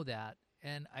don't know that,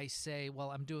 and I say,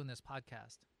 well, I'm doing this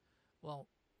podcast. Well,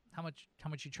 how much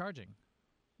you charging?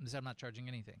 I said, I'm not charging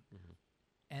anything. Mm-hmm.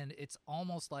 And it's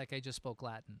almost like I just spoke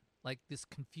Latin. Like, this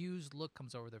confused look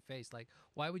comes over their face. Like,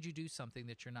 why would you do something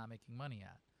that you're not making money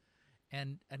at?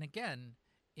 And again,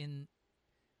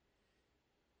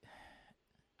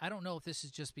 I don't know if this is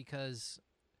just because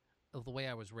of the way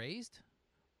I was raised,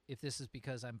 if this is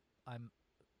because I'm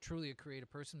truly a creative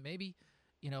person. Maybe,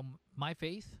 my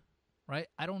faith, right?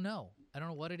 I don't know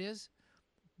what it is,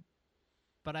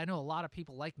 but I know a lot of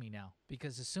people like me now,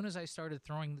 because as soon as I started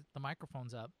throwing the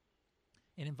microphones up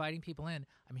and inviting people in,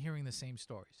 I'm hearing the same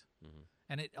stories. Mm-hmm.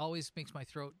 And it always makes my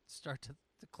throat start to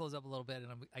close up a little bit,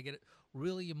 and I get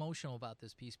really emotional about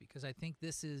this piece, because I think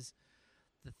this is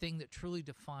the thing that truly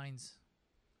defines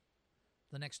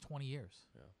the next 20 years.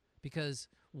 Yeah. Because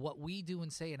what we do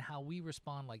and say and how we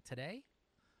respond, like today,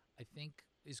 I think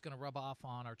is going to rub off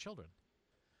on our children.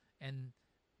 And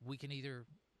we can either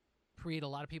create a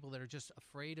lot of people that are just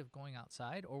afraid of going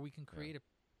outside, or we can create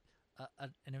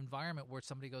an environment where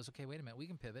somebody goes, okay, wait a minute, we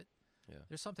can pivot. Yeah.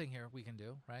 There's something here we can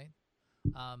do, right?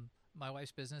 My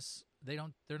wife's business, they're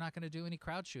not going to do any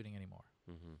crowd shooting anymore.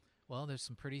 Mm-hmm. Well, there's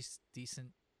some pretty decent,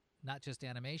 not just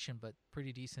animation, but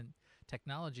pretty decent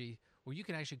technology where you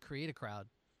can actually create a crowd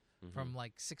from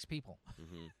like 6 people.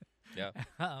 Mm-hmm. Yeah.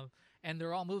 And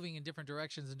they're all moving in different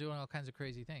directions and doing all kinds of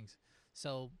crazy things.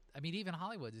 So, I mean, even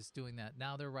Hollywood is doing that.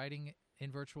 Now they're writing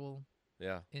in virtual,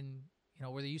 Yeah.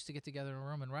 where they used to get together in a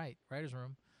room and write, writer's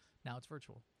room. Now it's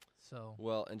virtual. So,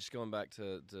 Well, and just going back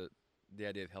to the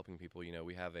idea of helping people,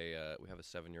 we have a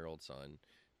 7-year-old son,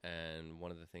 and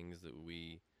one of the things that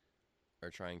we are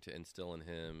trying to instill in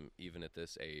him, even at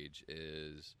this age,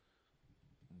 is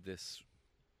this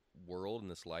world and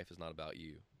this life is not about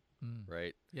you,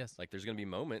 right? yes. Like, there's going to be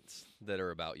moments that are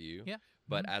about you, Yeah.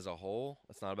 but as a whole,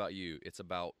 it's not about you. It's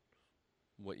about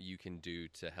what you can do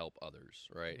to help others,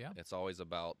 right? Yeah. It's always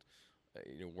about,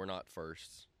 we're not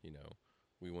first,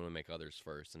 we want to make others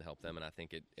first and help them. And I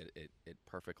think it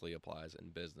perfectly applies in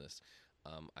business.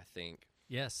 I think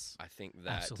Yes. that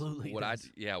Absolutely what does.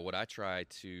 what I try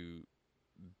to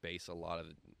base a lot of,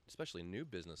 especially new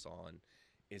business on,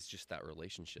 is just that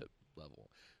relationship level,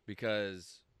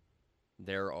 because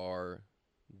there are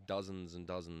dozens and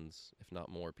dozens, if not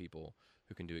more, people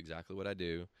who can do exactly what I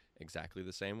do, exactly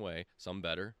the same way, some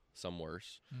better, some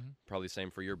worse, probably the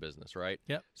same for your business, right?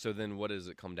 Yep. So then what does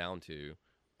it come down to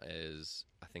is,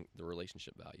 I think, the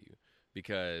relationship value,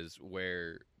 because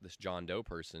where this John Doe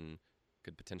person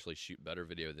could potentially shoot better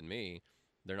video than me,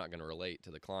 they're not going to relate to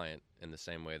the client in the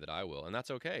same way that I will, and that's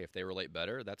okay. If they relate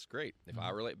better, that's great. If I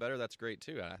relate better, that's great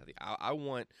too. I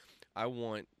want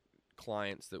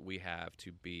clients that we have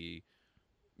to be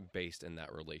based in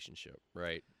that relationship,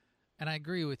 right? And I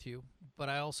agree with you, but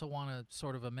I also want to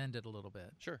sort of amend it a little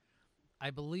bit. Sure.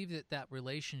 I believe that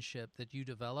relationship that you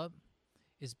develop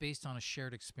is based on a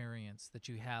shared experience that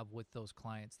you have with those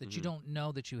clients, that you don't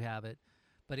know that you have it,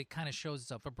 but it kind of shows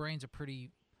itself. Our brains are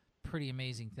pretty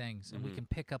amazing things, and we can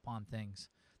pick up on things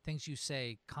you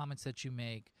say, comments that you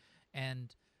make,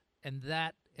 and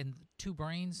two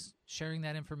brains sharing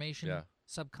that information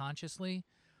subconsciously,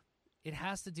 it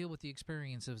has to deal with the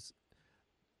experiences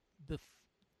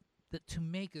to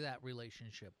make that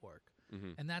relationship work.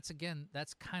 And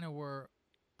that's kind of where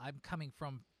I'm coming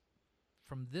from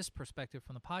this perspective,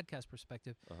 from the podcast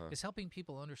perspective, is helping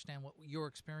people understand what your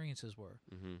experiences were,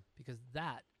 because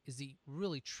that is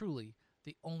truly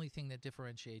the only thing that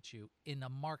differentiates you in a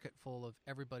market full of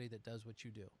everybody that does what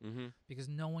you do, because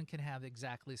no one can have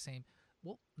exactly the same.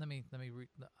 Well,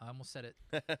 I almost said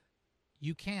it.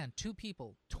 You can. Two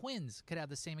people, twins, could have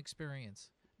the same experience,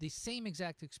 the same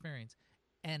exact experience,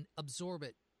 and absorb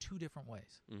it two different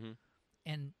ways,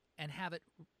 and have it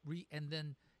and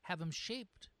then have them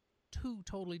shaped two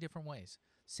totally different ways.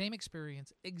 Same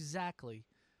experience, exactly,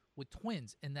 with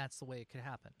twins, and that's the way it could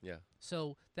happen. Yeah.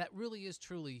 So that really is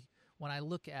truly, when I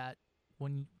look at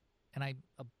and I'm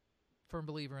a firm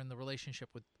believer in the relationship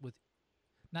with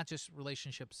not just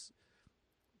relationships,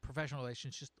 professional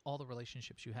relationships, just all the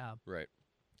relationships you have. Right.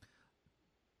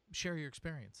 Share your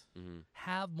experience.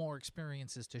 Have more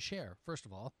experiences to share, first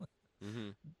of all.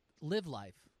 Live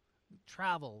life.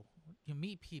 Travel. You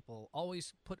meet people.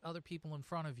 Always put other people in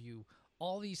front of you.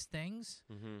 All these things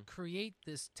create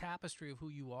this tapestry of who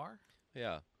you are.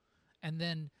 Yeah. And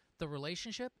then the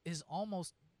relationship is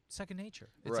almost second nature.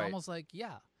 It's Right. almost like,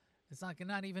 it's you're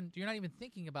not even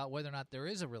thinking about whether or not there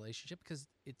is a relationship, because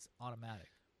it's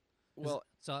automatic. Well,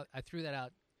 So I threw that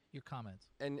out, your comments.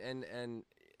 and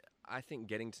I think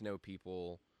getting to know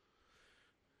people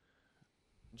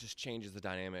just changes the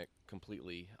dynamic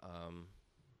completely.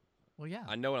 Well, yeah.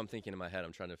 I know what I'm thinking in my head.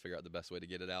 I'm trying to figure out the best way to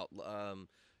get it out. I'm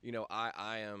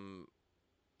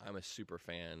a super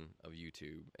fan of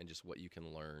YouTube and just what you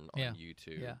can learn on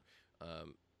YouTube. Yeah.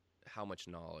 How much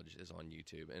knowledge is on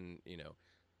YouTube, and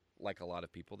like a lot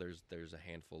of people, there's a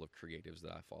handful of creatives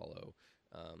that I follow,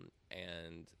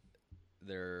 and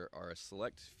there are a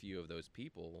select few of those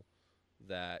people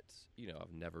that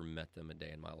I've never met them a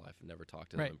day in my life. I've never talked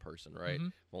to them in person. Right?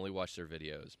 I've only watched their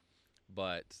videos.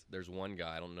 But there's one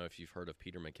guy, I don't know if you've heard of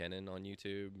Peter McKinnon on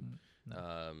YouTube.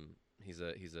 No. He's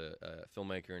a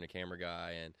filmmaker and a camera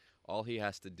guy, and all he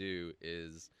has to do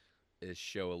is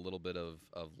show a little bit of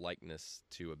likeness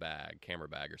to a camera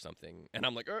bag or something. And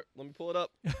I'm like, let me pull it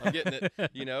up. I'm getting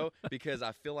it, because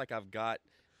I feel like I've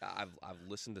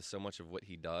listened to so much of what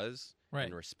he does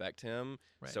and respect him.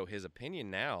 Right. So his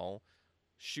opinion now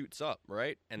shoots up,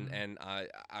 right? And I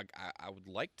would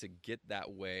like to get that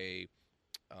way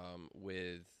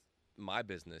with my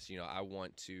business.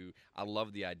 I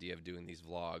love the idea of doing these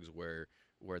vlogs where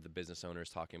the business owner is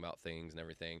talking about things and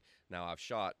everything. Now, I've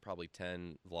shot probably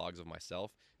 10 vlogs of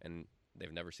myself, and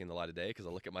they've never seen the light of day because I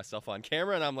look at myself on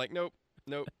camera and I'm like, nope.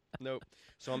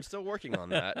 So I'm still working on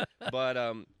that. But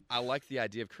I like the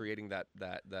idea of creating that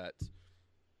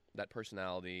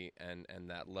personality and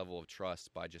that level of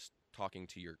trust by just talking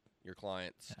to your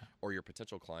clients or your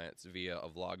potential clients via a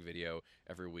vlog video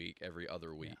every week, every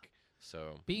other week.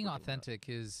 So being working on that. authentic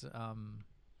is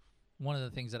one of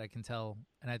the things that I can tell,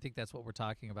 and I think that's what we're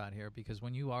talking about here. Because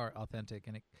when you are authentic,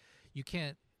 and you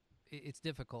can't, it's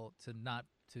difficult to not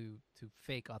to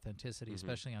fake authenticity, Mhm.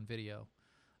 especially on video,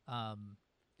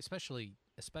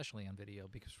 especially on video.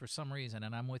 Because for some reason,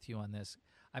 and I'm with you on this,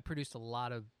 I produced a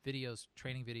lot of videos,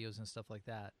 training videos, and stuff like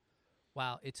that.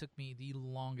 Wow, it took me the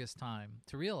longest time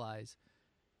to realize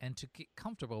and to get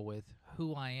comfortable with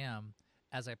who I am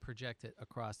as I project it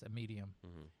across a medium.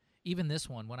 Mhm. Even this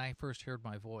one, when I first heard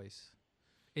my voice,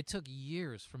 it took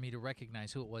years for me to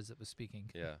recognize who it was that was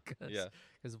speaking. Yeah. Because Yeah.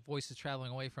 the voice is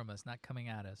traveling away from us, not coming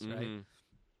at us, right? Mhm.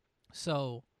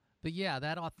 So, but yeah,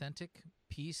 that authentic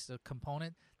piece, the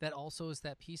component, that also is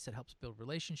that piece that helps build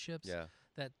relationships. Yeah.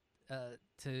 That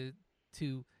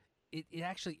it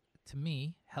actually, to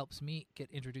me, helps me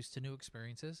get introduced to new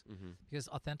experiences, Mhm. because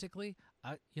authentically,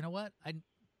 you know what, I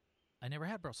never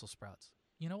had Brussels sprouts.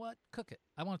 You know what, cook it.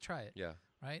 I want to try it. Yeah.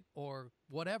 Right? Or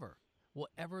whatever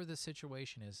the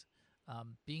situation is,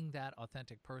 being that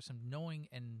authentic person, knowing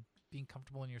and being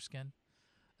comfortable in your skin,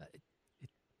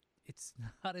 it's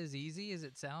not as easy as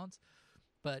it sounds.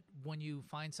 But when you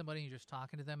find somebody and you're just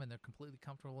talking to them and they're completely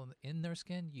comfortable in their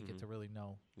skin, you get Mhm. to really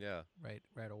know Yeah. right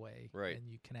away, Right. and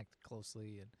you connect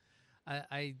closely. And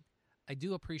I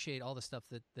do appreciate all the stuff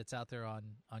that's out there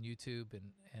on YouTube,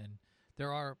 and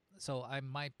there are, so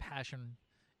my passion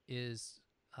is,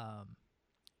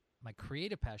 my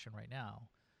creative passion right now,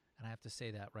 and I have to say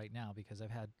that right now because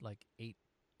I've had like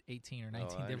 18 or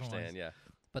 19 I different understand. ones. Yeah.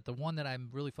 But the one that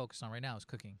I'm really focused on right now is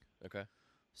cooking. Okay.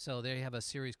 So they have a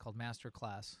series called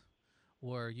Masterclass,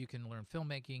 where you can learn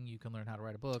filmmaking, you can learn how to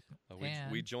write a book.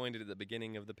 We joined it at the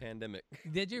beginning of the pandemic.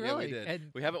 Did you Yeah, really? we did.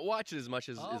 And, We haven't watched it as much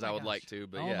as oh I my would like gosh. to,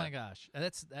 but oh yeah. my gosh,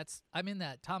 that's I'm in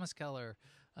that. Thomas Keller,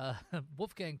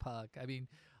 Wolfgang Puck. I mean,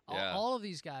 Yeah. all of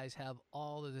these guys have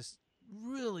all of this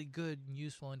really good and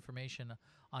useful information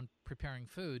on preparing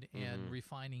food and Mhm.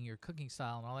 refining your cooking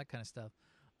style and all that kind of stuff.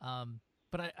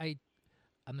 But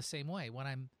I'm the same way when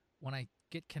I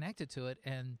get connected to it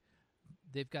and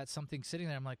they've got something sitting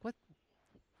there. I'm like, what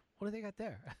do they got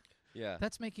there? Yeah.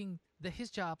 That's making his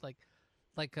job like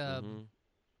Mhm.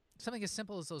 something as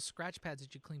simple as those scratch pads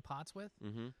that you clean pots with.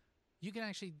 Mhm. You can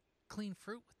actually clean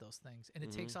fruit with those things, and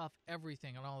it takes off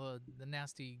everything and all the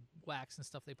nasty wax and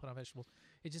stuff they put on vegetables.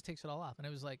 It just takes it all off. And it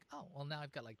was like, oh, well, now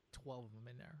I've got like 12 of them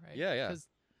in there, right? Yeah, yeah.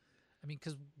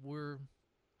 Because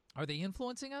are they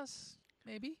influencing us?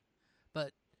 Maybe,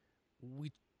 but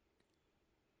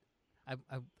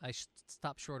I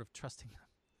stopped short of trusting them.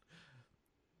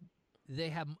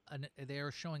 They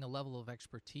are showing a level of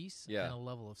expertise Yeah. and a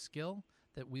level of skill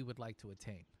that we would like to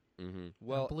attain. Mhm. I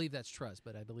Well, don't believe that's trust,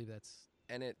 but I believe that's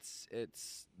and it's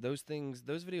those things.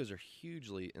 Those videos are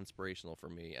hugely inspirational for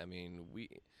me. I mean,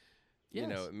 you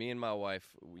know, Yes. me and my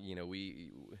wife, we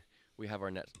have our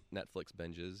Netflix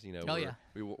binges. You know, Oh, yeah.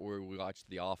 we watched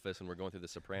The Office, and we're going through The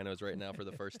Sopranos right now for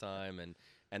the first time,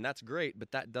 and that's great.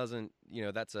 But that doesn't,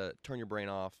 that's a turn your brain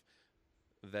off,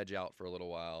 veg out for a little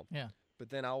while. yeah. But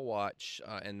then I'll watch,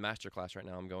 in Masterclass right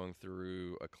now, I'm going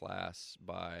through a class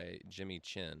by Jimmy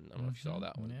Chin. I don't know if you saw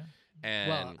that one. Yeah. And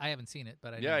Well, I haven't seen it,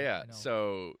 but I know, yeah. I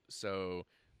know. So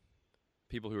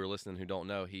people who are listening who don't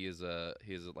know, he is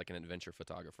like an adventure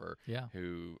photographer yeah.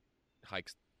 who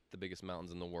hikes the biggest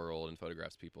mountains in the world and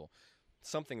photographs people.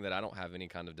 Something that I don't have any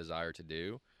kind of desire to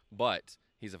do, but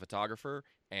he's a photographer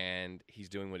and he's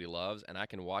doing what he loves, and I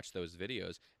can watch those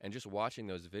videos, and just watching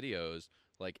those videos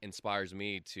like inspires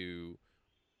me to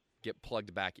get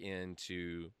plugged back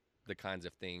into the kinds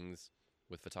of things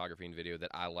with photography and video that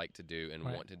I like to do and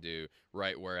Right. want to do,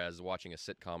 right? Whereas watching a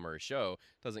sitcom or a show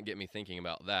doesn't get me thinking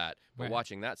about that. But Right.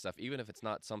 watching that stuff, even if it's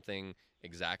not something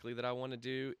exactly that I want to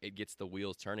do, it gets the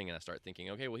wheels turning, and I start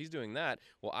thinking, okay, well, he's doing that.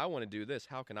 Well, I want to do this.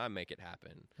 How can I make it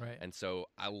happen? Right. And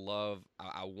so I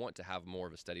want to have more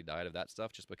of a steady diet of that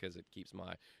stuff, just because it keeps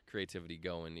my creativity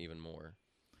going even more.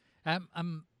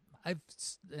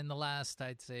 In the last,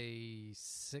 I'd say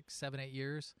 6, 7, 8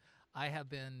 years, I have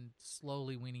been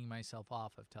slowly weaning myself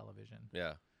off of television.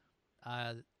 Yeah.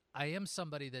 I am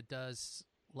somebody that does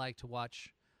like to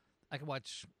watch. I can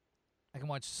watch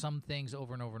some things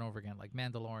over and over and over again, like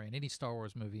Mandalorian, any Star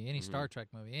Wars movie, any Star Trek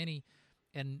movie,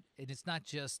 and it's not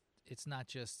just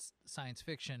science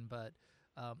fiction, but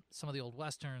some of the old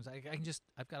westerns.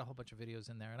 I've got a whole bunch of videos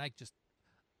in there, and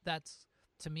that's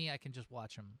to me, I can just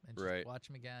watch them and just Right. watch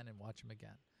them again and watch them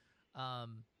again.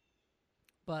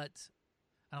 But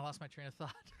and I lost my train of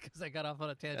thought because I got off on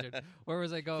a tangent. Where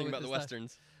was I going? Think with about the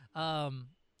this stuff? westerns.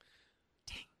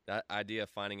 That idea of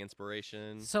finding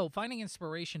inspiration. So finding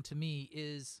inspiration to me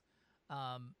is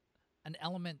an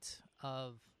element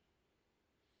of,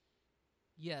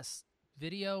 yes,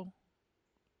 video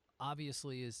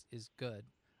obviously is good.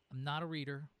 I'm not a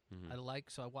reader. Mhm. I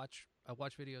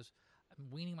watch videos. I'm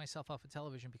weaning myself off of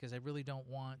television because I really don't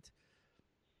want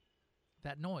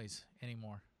that noise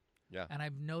anymore. Yeah. And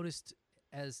I've noticed,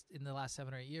 as in the last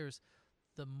 7 or 8 years,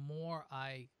 the more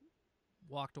I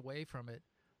walked away from it,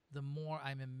 the more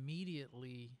I'm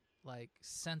immediately like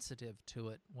sensitive to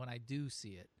it when I do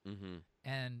see it. Mm-hmm.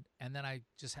 And then I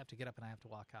just have to get up and I have to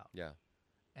walk out. Yeah.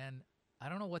 And I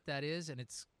don't know what that is, and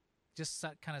it's just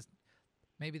kind of,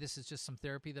 maybe this is just some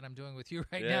therapy that I'm doing with you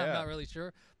right now. I'm not really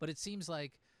sure, but it seems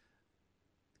like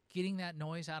getting that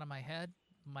noise out of my head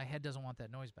doesn't want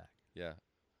that noise back. Yeah.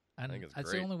 And I think it's that's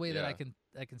great. the only way that Yeah.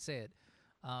 I can say it.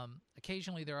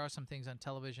 Occasionally there are some things on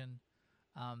television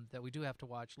that we do have to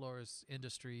watch. Laura's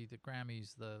Industry, the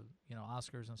Grammys, the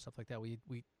Oscars and stuff like that. We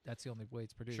that's the only way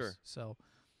it's produced. Sure. So,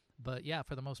 but yeah,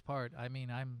 for the most part, I mean,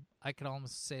 I could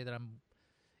almost say that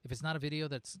if it's not a video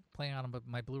that's playing on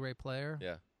my Blu-ray player,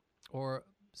 Yeah. or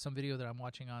some video that I'm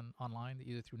watching online,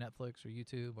 either through Netflix or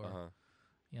YouTube, or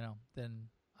then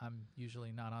I'm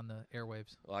usually not on the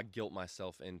airwaves. Well, I guilt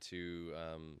myself into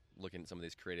looking at some of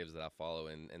these creatives that I follow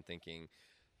and thinking,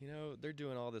 they're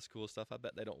doing all this cool stuff. I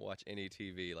bet they don't watch any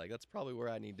TV. Like, that's probably where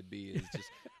I need to be, is just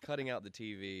cutting out the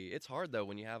TV. It's hard though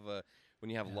when you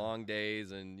have long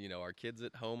days and our kids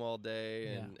at home all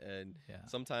day and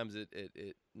sometimes at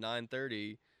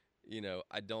 9:30,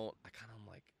 I don't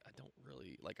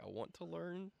really I want to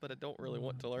learn, but I don't really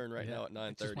want to learn right now at 9:30.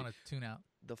 I just want to tune out.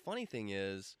 The funny thing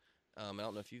is, I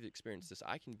don't know if you've experienced this,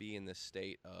 I can be in this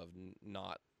state of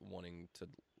not wanting to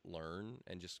learn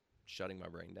and just shutting my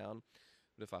brain down.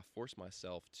 But if I force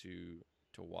myself to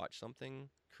watch something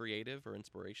creative or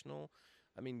inspirational,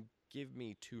 I mean, give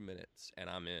me 2 minutes and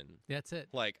I'm in. That's it.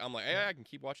 Like, I'm like, hey, I can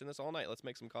keep watching this all night. Let's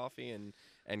make some coffee and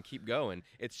keep going.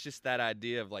 It's just that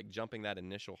idea of like jumping that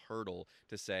initial hurdle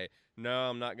to say, no,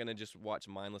 I'm not going to just watch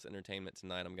mindless entertainment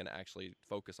tonight. I'm going to actually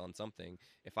focus on something.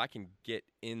 If I can get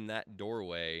in that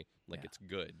doorway, it's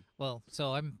good. Well,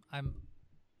 so I'm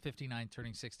 59,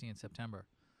 turning 60 in September.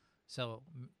 So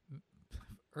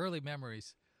early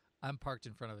memories, I'm parked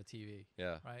in front of a TV.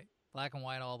 Yeah. Right? Black and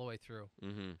white all the way through.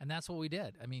 Mm-hmm. And that's what we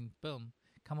did. I mean, boom,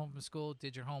 come home from school,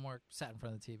 did your homework, sat in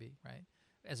front of the TV, right?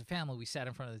 As a family, we sat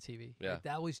in front of the TV. Yeah. Right?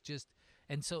 That was just,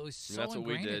 and so it was so that's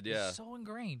ingrained. what we did, yeah. It was so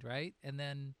ingrained, right? And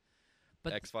then,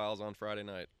 but X-Files on Friday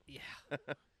night. Yeah.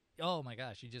 Oh my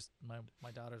gosh, one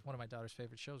of my daughter's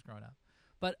favorite shows growing up.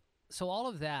 But so all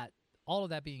of that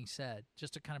being said,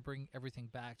 just to kind of bring everything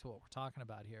back to what we're talking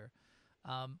about here,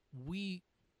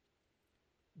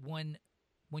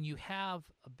 when you have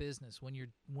a business, when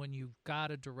you've got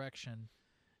a direction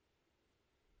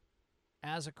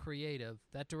as a creative,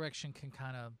 that direction can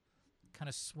kind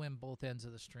of swim both ends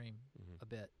of the stream a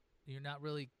bit. You're not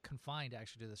really confined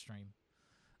actually to the stream,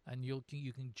 and you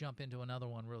can jump into another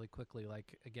one really quickly.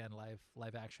 Like again,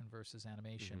 live action versus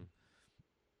animation. Mm-hmm.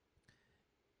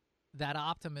 That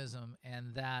optimism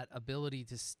and that ability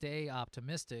to stay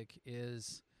optimistic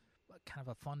is kind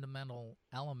of a fundamental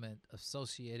element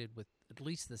associated with at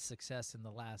least the success in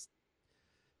the last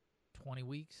 20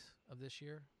 weeks of this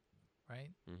year,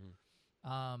 right?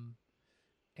 Mm-hmm.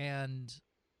 And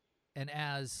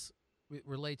as it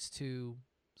relates to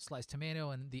Sliced Tomato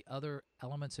and the other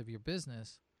elements of your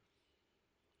business,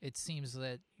 it seems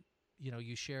that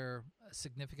you share a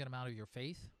significant amount of your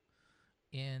faith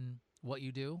in what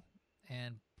you do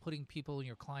and putting people and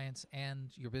your clients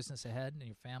and your business ahead and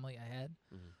your family ahead.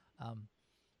 Mm-hmm.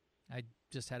 I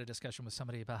just had a discussion with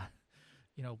somebody about,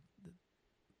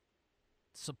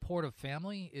 support of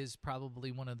family is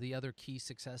probably one of the other key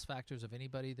success factors of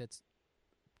anybody that's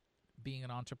being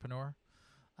an entrepreneur.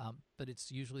 But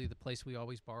it's usually the place we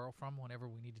always borrow from whenever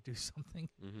we need to do something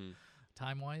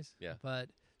time-wise. Yeah. But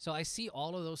so I see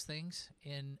all of those things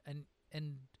and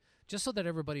just so that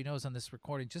everybody knows on this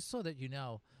recording, just so that you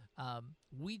know,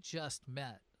 we just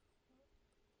met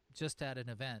just at an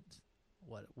event,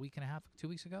 a week and a half, 2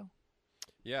 weeks ago?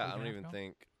 Yeah, I don't even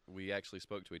think we actually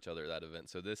spoke to each other at that event.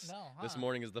 So this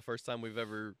morning is the first time we've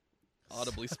ever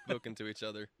audibly spoken to each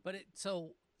other. But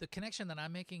so the connection that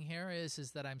I'm making here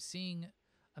is that I'm seeing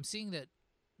that,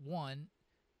 one,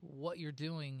 what you're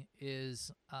doing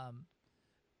is has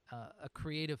a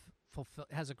creative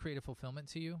fulfillment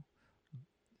to you,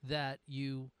 that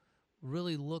you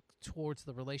really look towards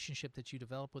the relationship that you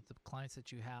develop with the clients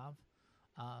that you have.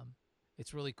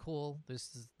 It's really cool.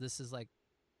 This is like,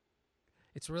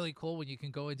 it's really cool when you can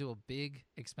go into a big,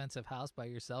 expensive house by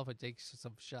yourself and take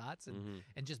some shots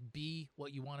and just be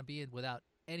what you want to be without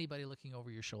anybody looking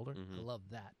over your shoulder. Mm-hmm. I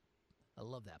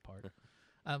love that part.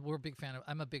 We're a big fan of.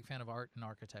 I'm a big fan of art and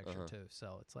architecture too.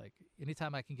 So it's like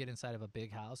anytime I can get inside of a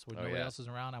big house where nobody else is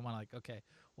around, I want to like, okay,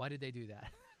 why did they do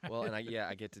that? Well, and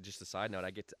I get to, just a side note,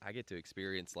 I get to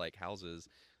experience like houses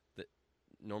that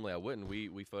normally I wouldn't.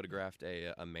 We photographed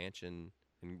a mansion,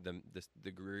 in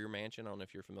the Greer Mansion. I don't know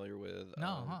if you're familiar with.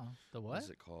 No, The what? What is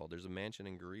it called? There's a mansion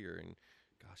in Greer, and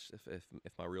gosh,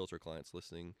 if my realtor client's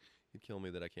listening, he'd kill me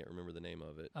that I can't remember the name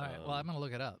of it. All right, well, I'm gonna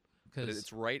look it up because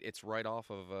it's right off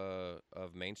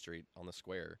of Main Street on the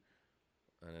square,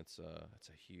 and it's a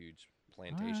huge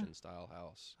plantation style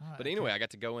house. All right, but anyway, I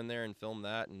got to go in there and film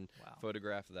that and Wow.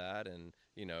 photograph that, and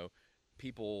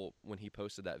people, when he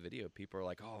posted that video, people are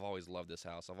like, "Oh, I've always loved this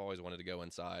house. I've always wanted to go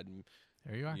inside." And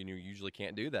there you are. you usually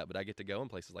can't do that, but I get to go in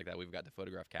places like that. We've got to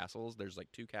photograph castles. There's like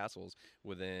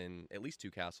at least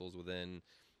two castles within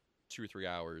 2 or 3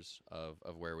 hours of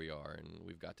where we are, and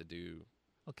we've got to do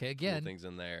Okay, cool again, things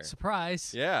in there.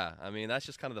 surprise. Yeah, I mean, that's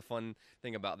just kind of the fun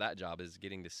thing about that job, is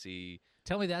getting to see.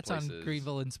 Tell me that's on places.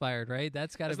 Greenville Inspired, right?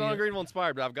 That's got to It's be not on Greenville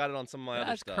Inspired, but I've got it on some of my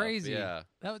other That's stuff. crazy. Yeah,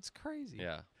 That's crazy.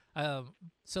 yeah.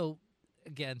 So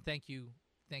again, thank you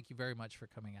very much for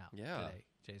coming out Yeah. today,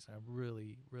 Jason. I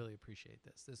really, really appreciate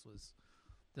this. This was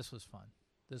fun.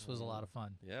 This was a lot of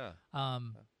fun. Yeah.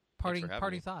 Parting for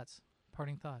having me. thoughts.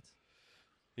 Parting thoughts.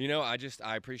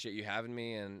 I appreciate you having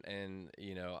me, and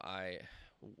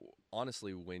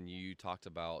honestly, when you talked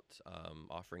about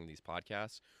offering these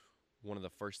podcasts, one of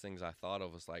the first things I thought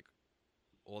of was like,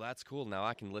 well, that's cool. Now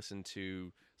I can listen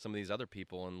to some of these other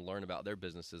people and learn about their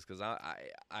businesses, because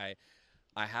I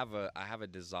have a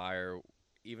desire,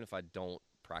 even if I don't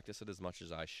practice it as much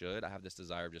as I should, I have this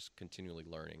desire of just continually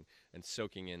learning and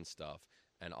soaking in stuff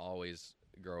and always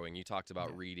growing. You talked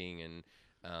about reading and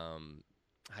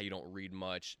how you don't read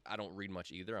much. I don't read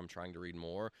much either. I'm trying to read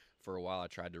more. For a while, I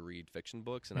tried to read fiction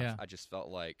books, and I just felt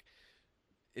like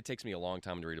it takes me a long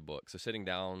time to read a book. So sitting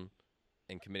down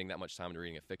and committing that much time to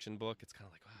reading a fiction book, it's kind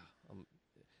of like, wow,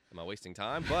 am I wasting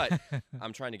time? But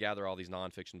I'm trying to gather all these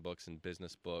nonfiction books and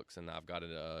business books, and I've got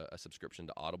a subscription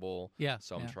to Audible. Yeah.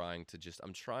 So I'm trying to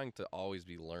always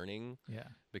be learning. Yeah.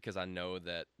 Because I know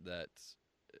that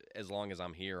as long as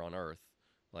I'm here on Earth,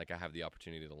 like, I have the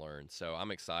opportunity to learn. So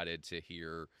I'm excited to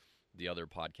hear the other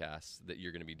podcasts that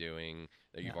you're going to be doing,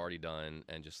 that you've already done,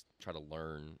 and just try to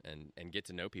learn and get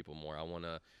to know people more. I want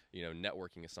to,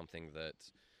 networking is something that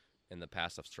in the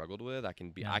past I've struggled with. I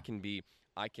can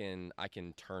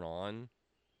turn on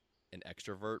an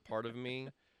extrovert part of me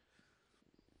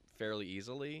fairly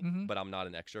easily, but I'm not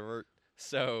an extrovert.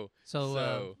 So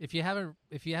if you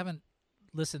haven't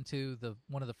listened to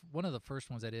one of the first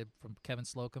ones I did from Kevin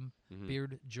Slocum,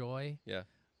 Beard Joy,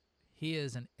 he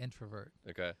is an introvert.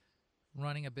 Okay.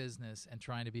 Running a business and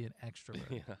trying to be an extrovert.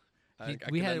 Yeah.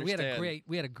 We had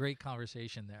a great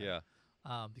conversation there. Yeah.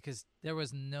 Because there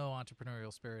was no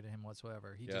entrepreneurial spirit in him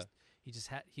whatsoever. He just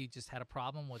had a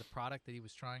problem with a product that he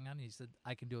was trying on. And he said,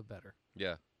 "I can do it better."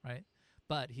 Yeah. Right.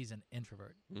 But he's an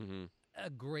introvert. Mm-hmm. A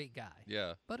great guy.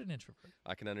 Yeah. But an introvert.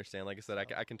 I can understand. Like I said,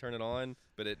 I can turn it on,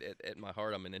 but at my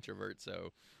heart, I'm an introvert.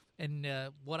 So. And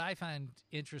what I find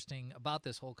interesting about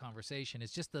this whole conversation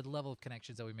is just the level of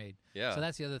connections that we made. Yeah. So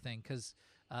that's the other thing, because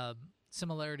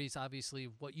similarities, obviously,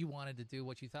 what you wanted to do,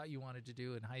 what you thought you wanted to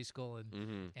do in high school,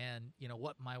 and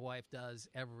what my wife does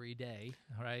every day,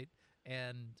 right?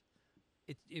 And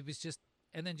it was just,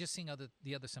 and then just seeing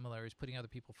the other similarities, putting other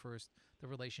people first, the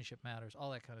relationship matters,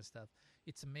 all that kind of stuff.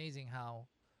 It's amazing how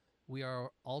we are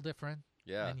all different,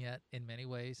 and yet in many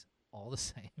ways all the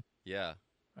same. Yeah.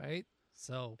 Right.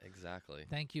 So exactly.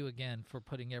 Thank you again for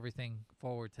putting everything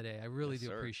forward today. I really do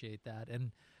appreciate that,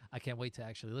 and I can't wait to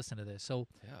actually listen to this. So,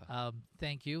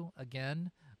 thank you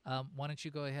again. Why don't you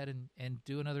go ahead and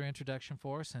do another introduction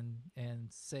for us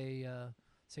and say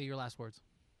your last words.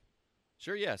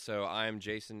 Sure. Yeah. So I'm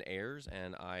Jason Ayers,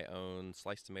 and I own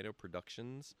Sliced Tomato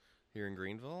Productions here in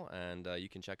Greenville, and you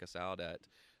can check us out at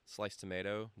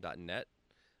slicetomato.net.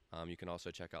 You can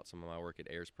also check out some of my work at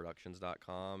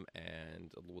ayersproductions.com,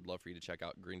 and would love for you to check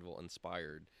out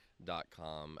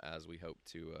greenvilleinspired.com, as we hope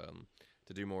to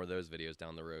do more of those videos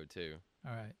down the road too.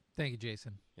 All right. Thank you,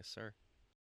 Jason. Yes, sir.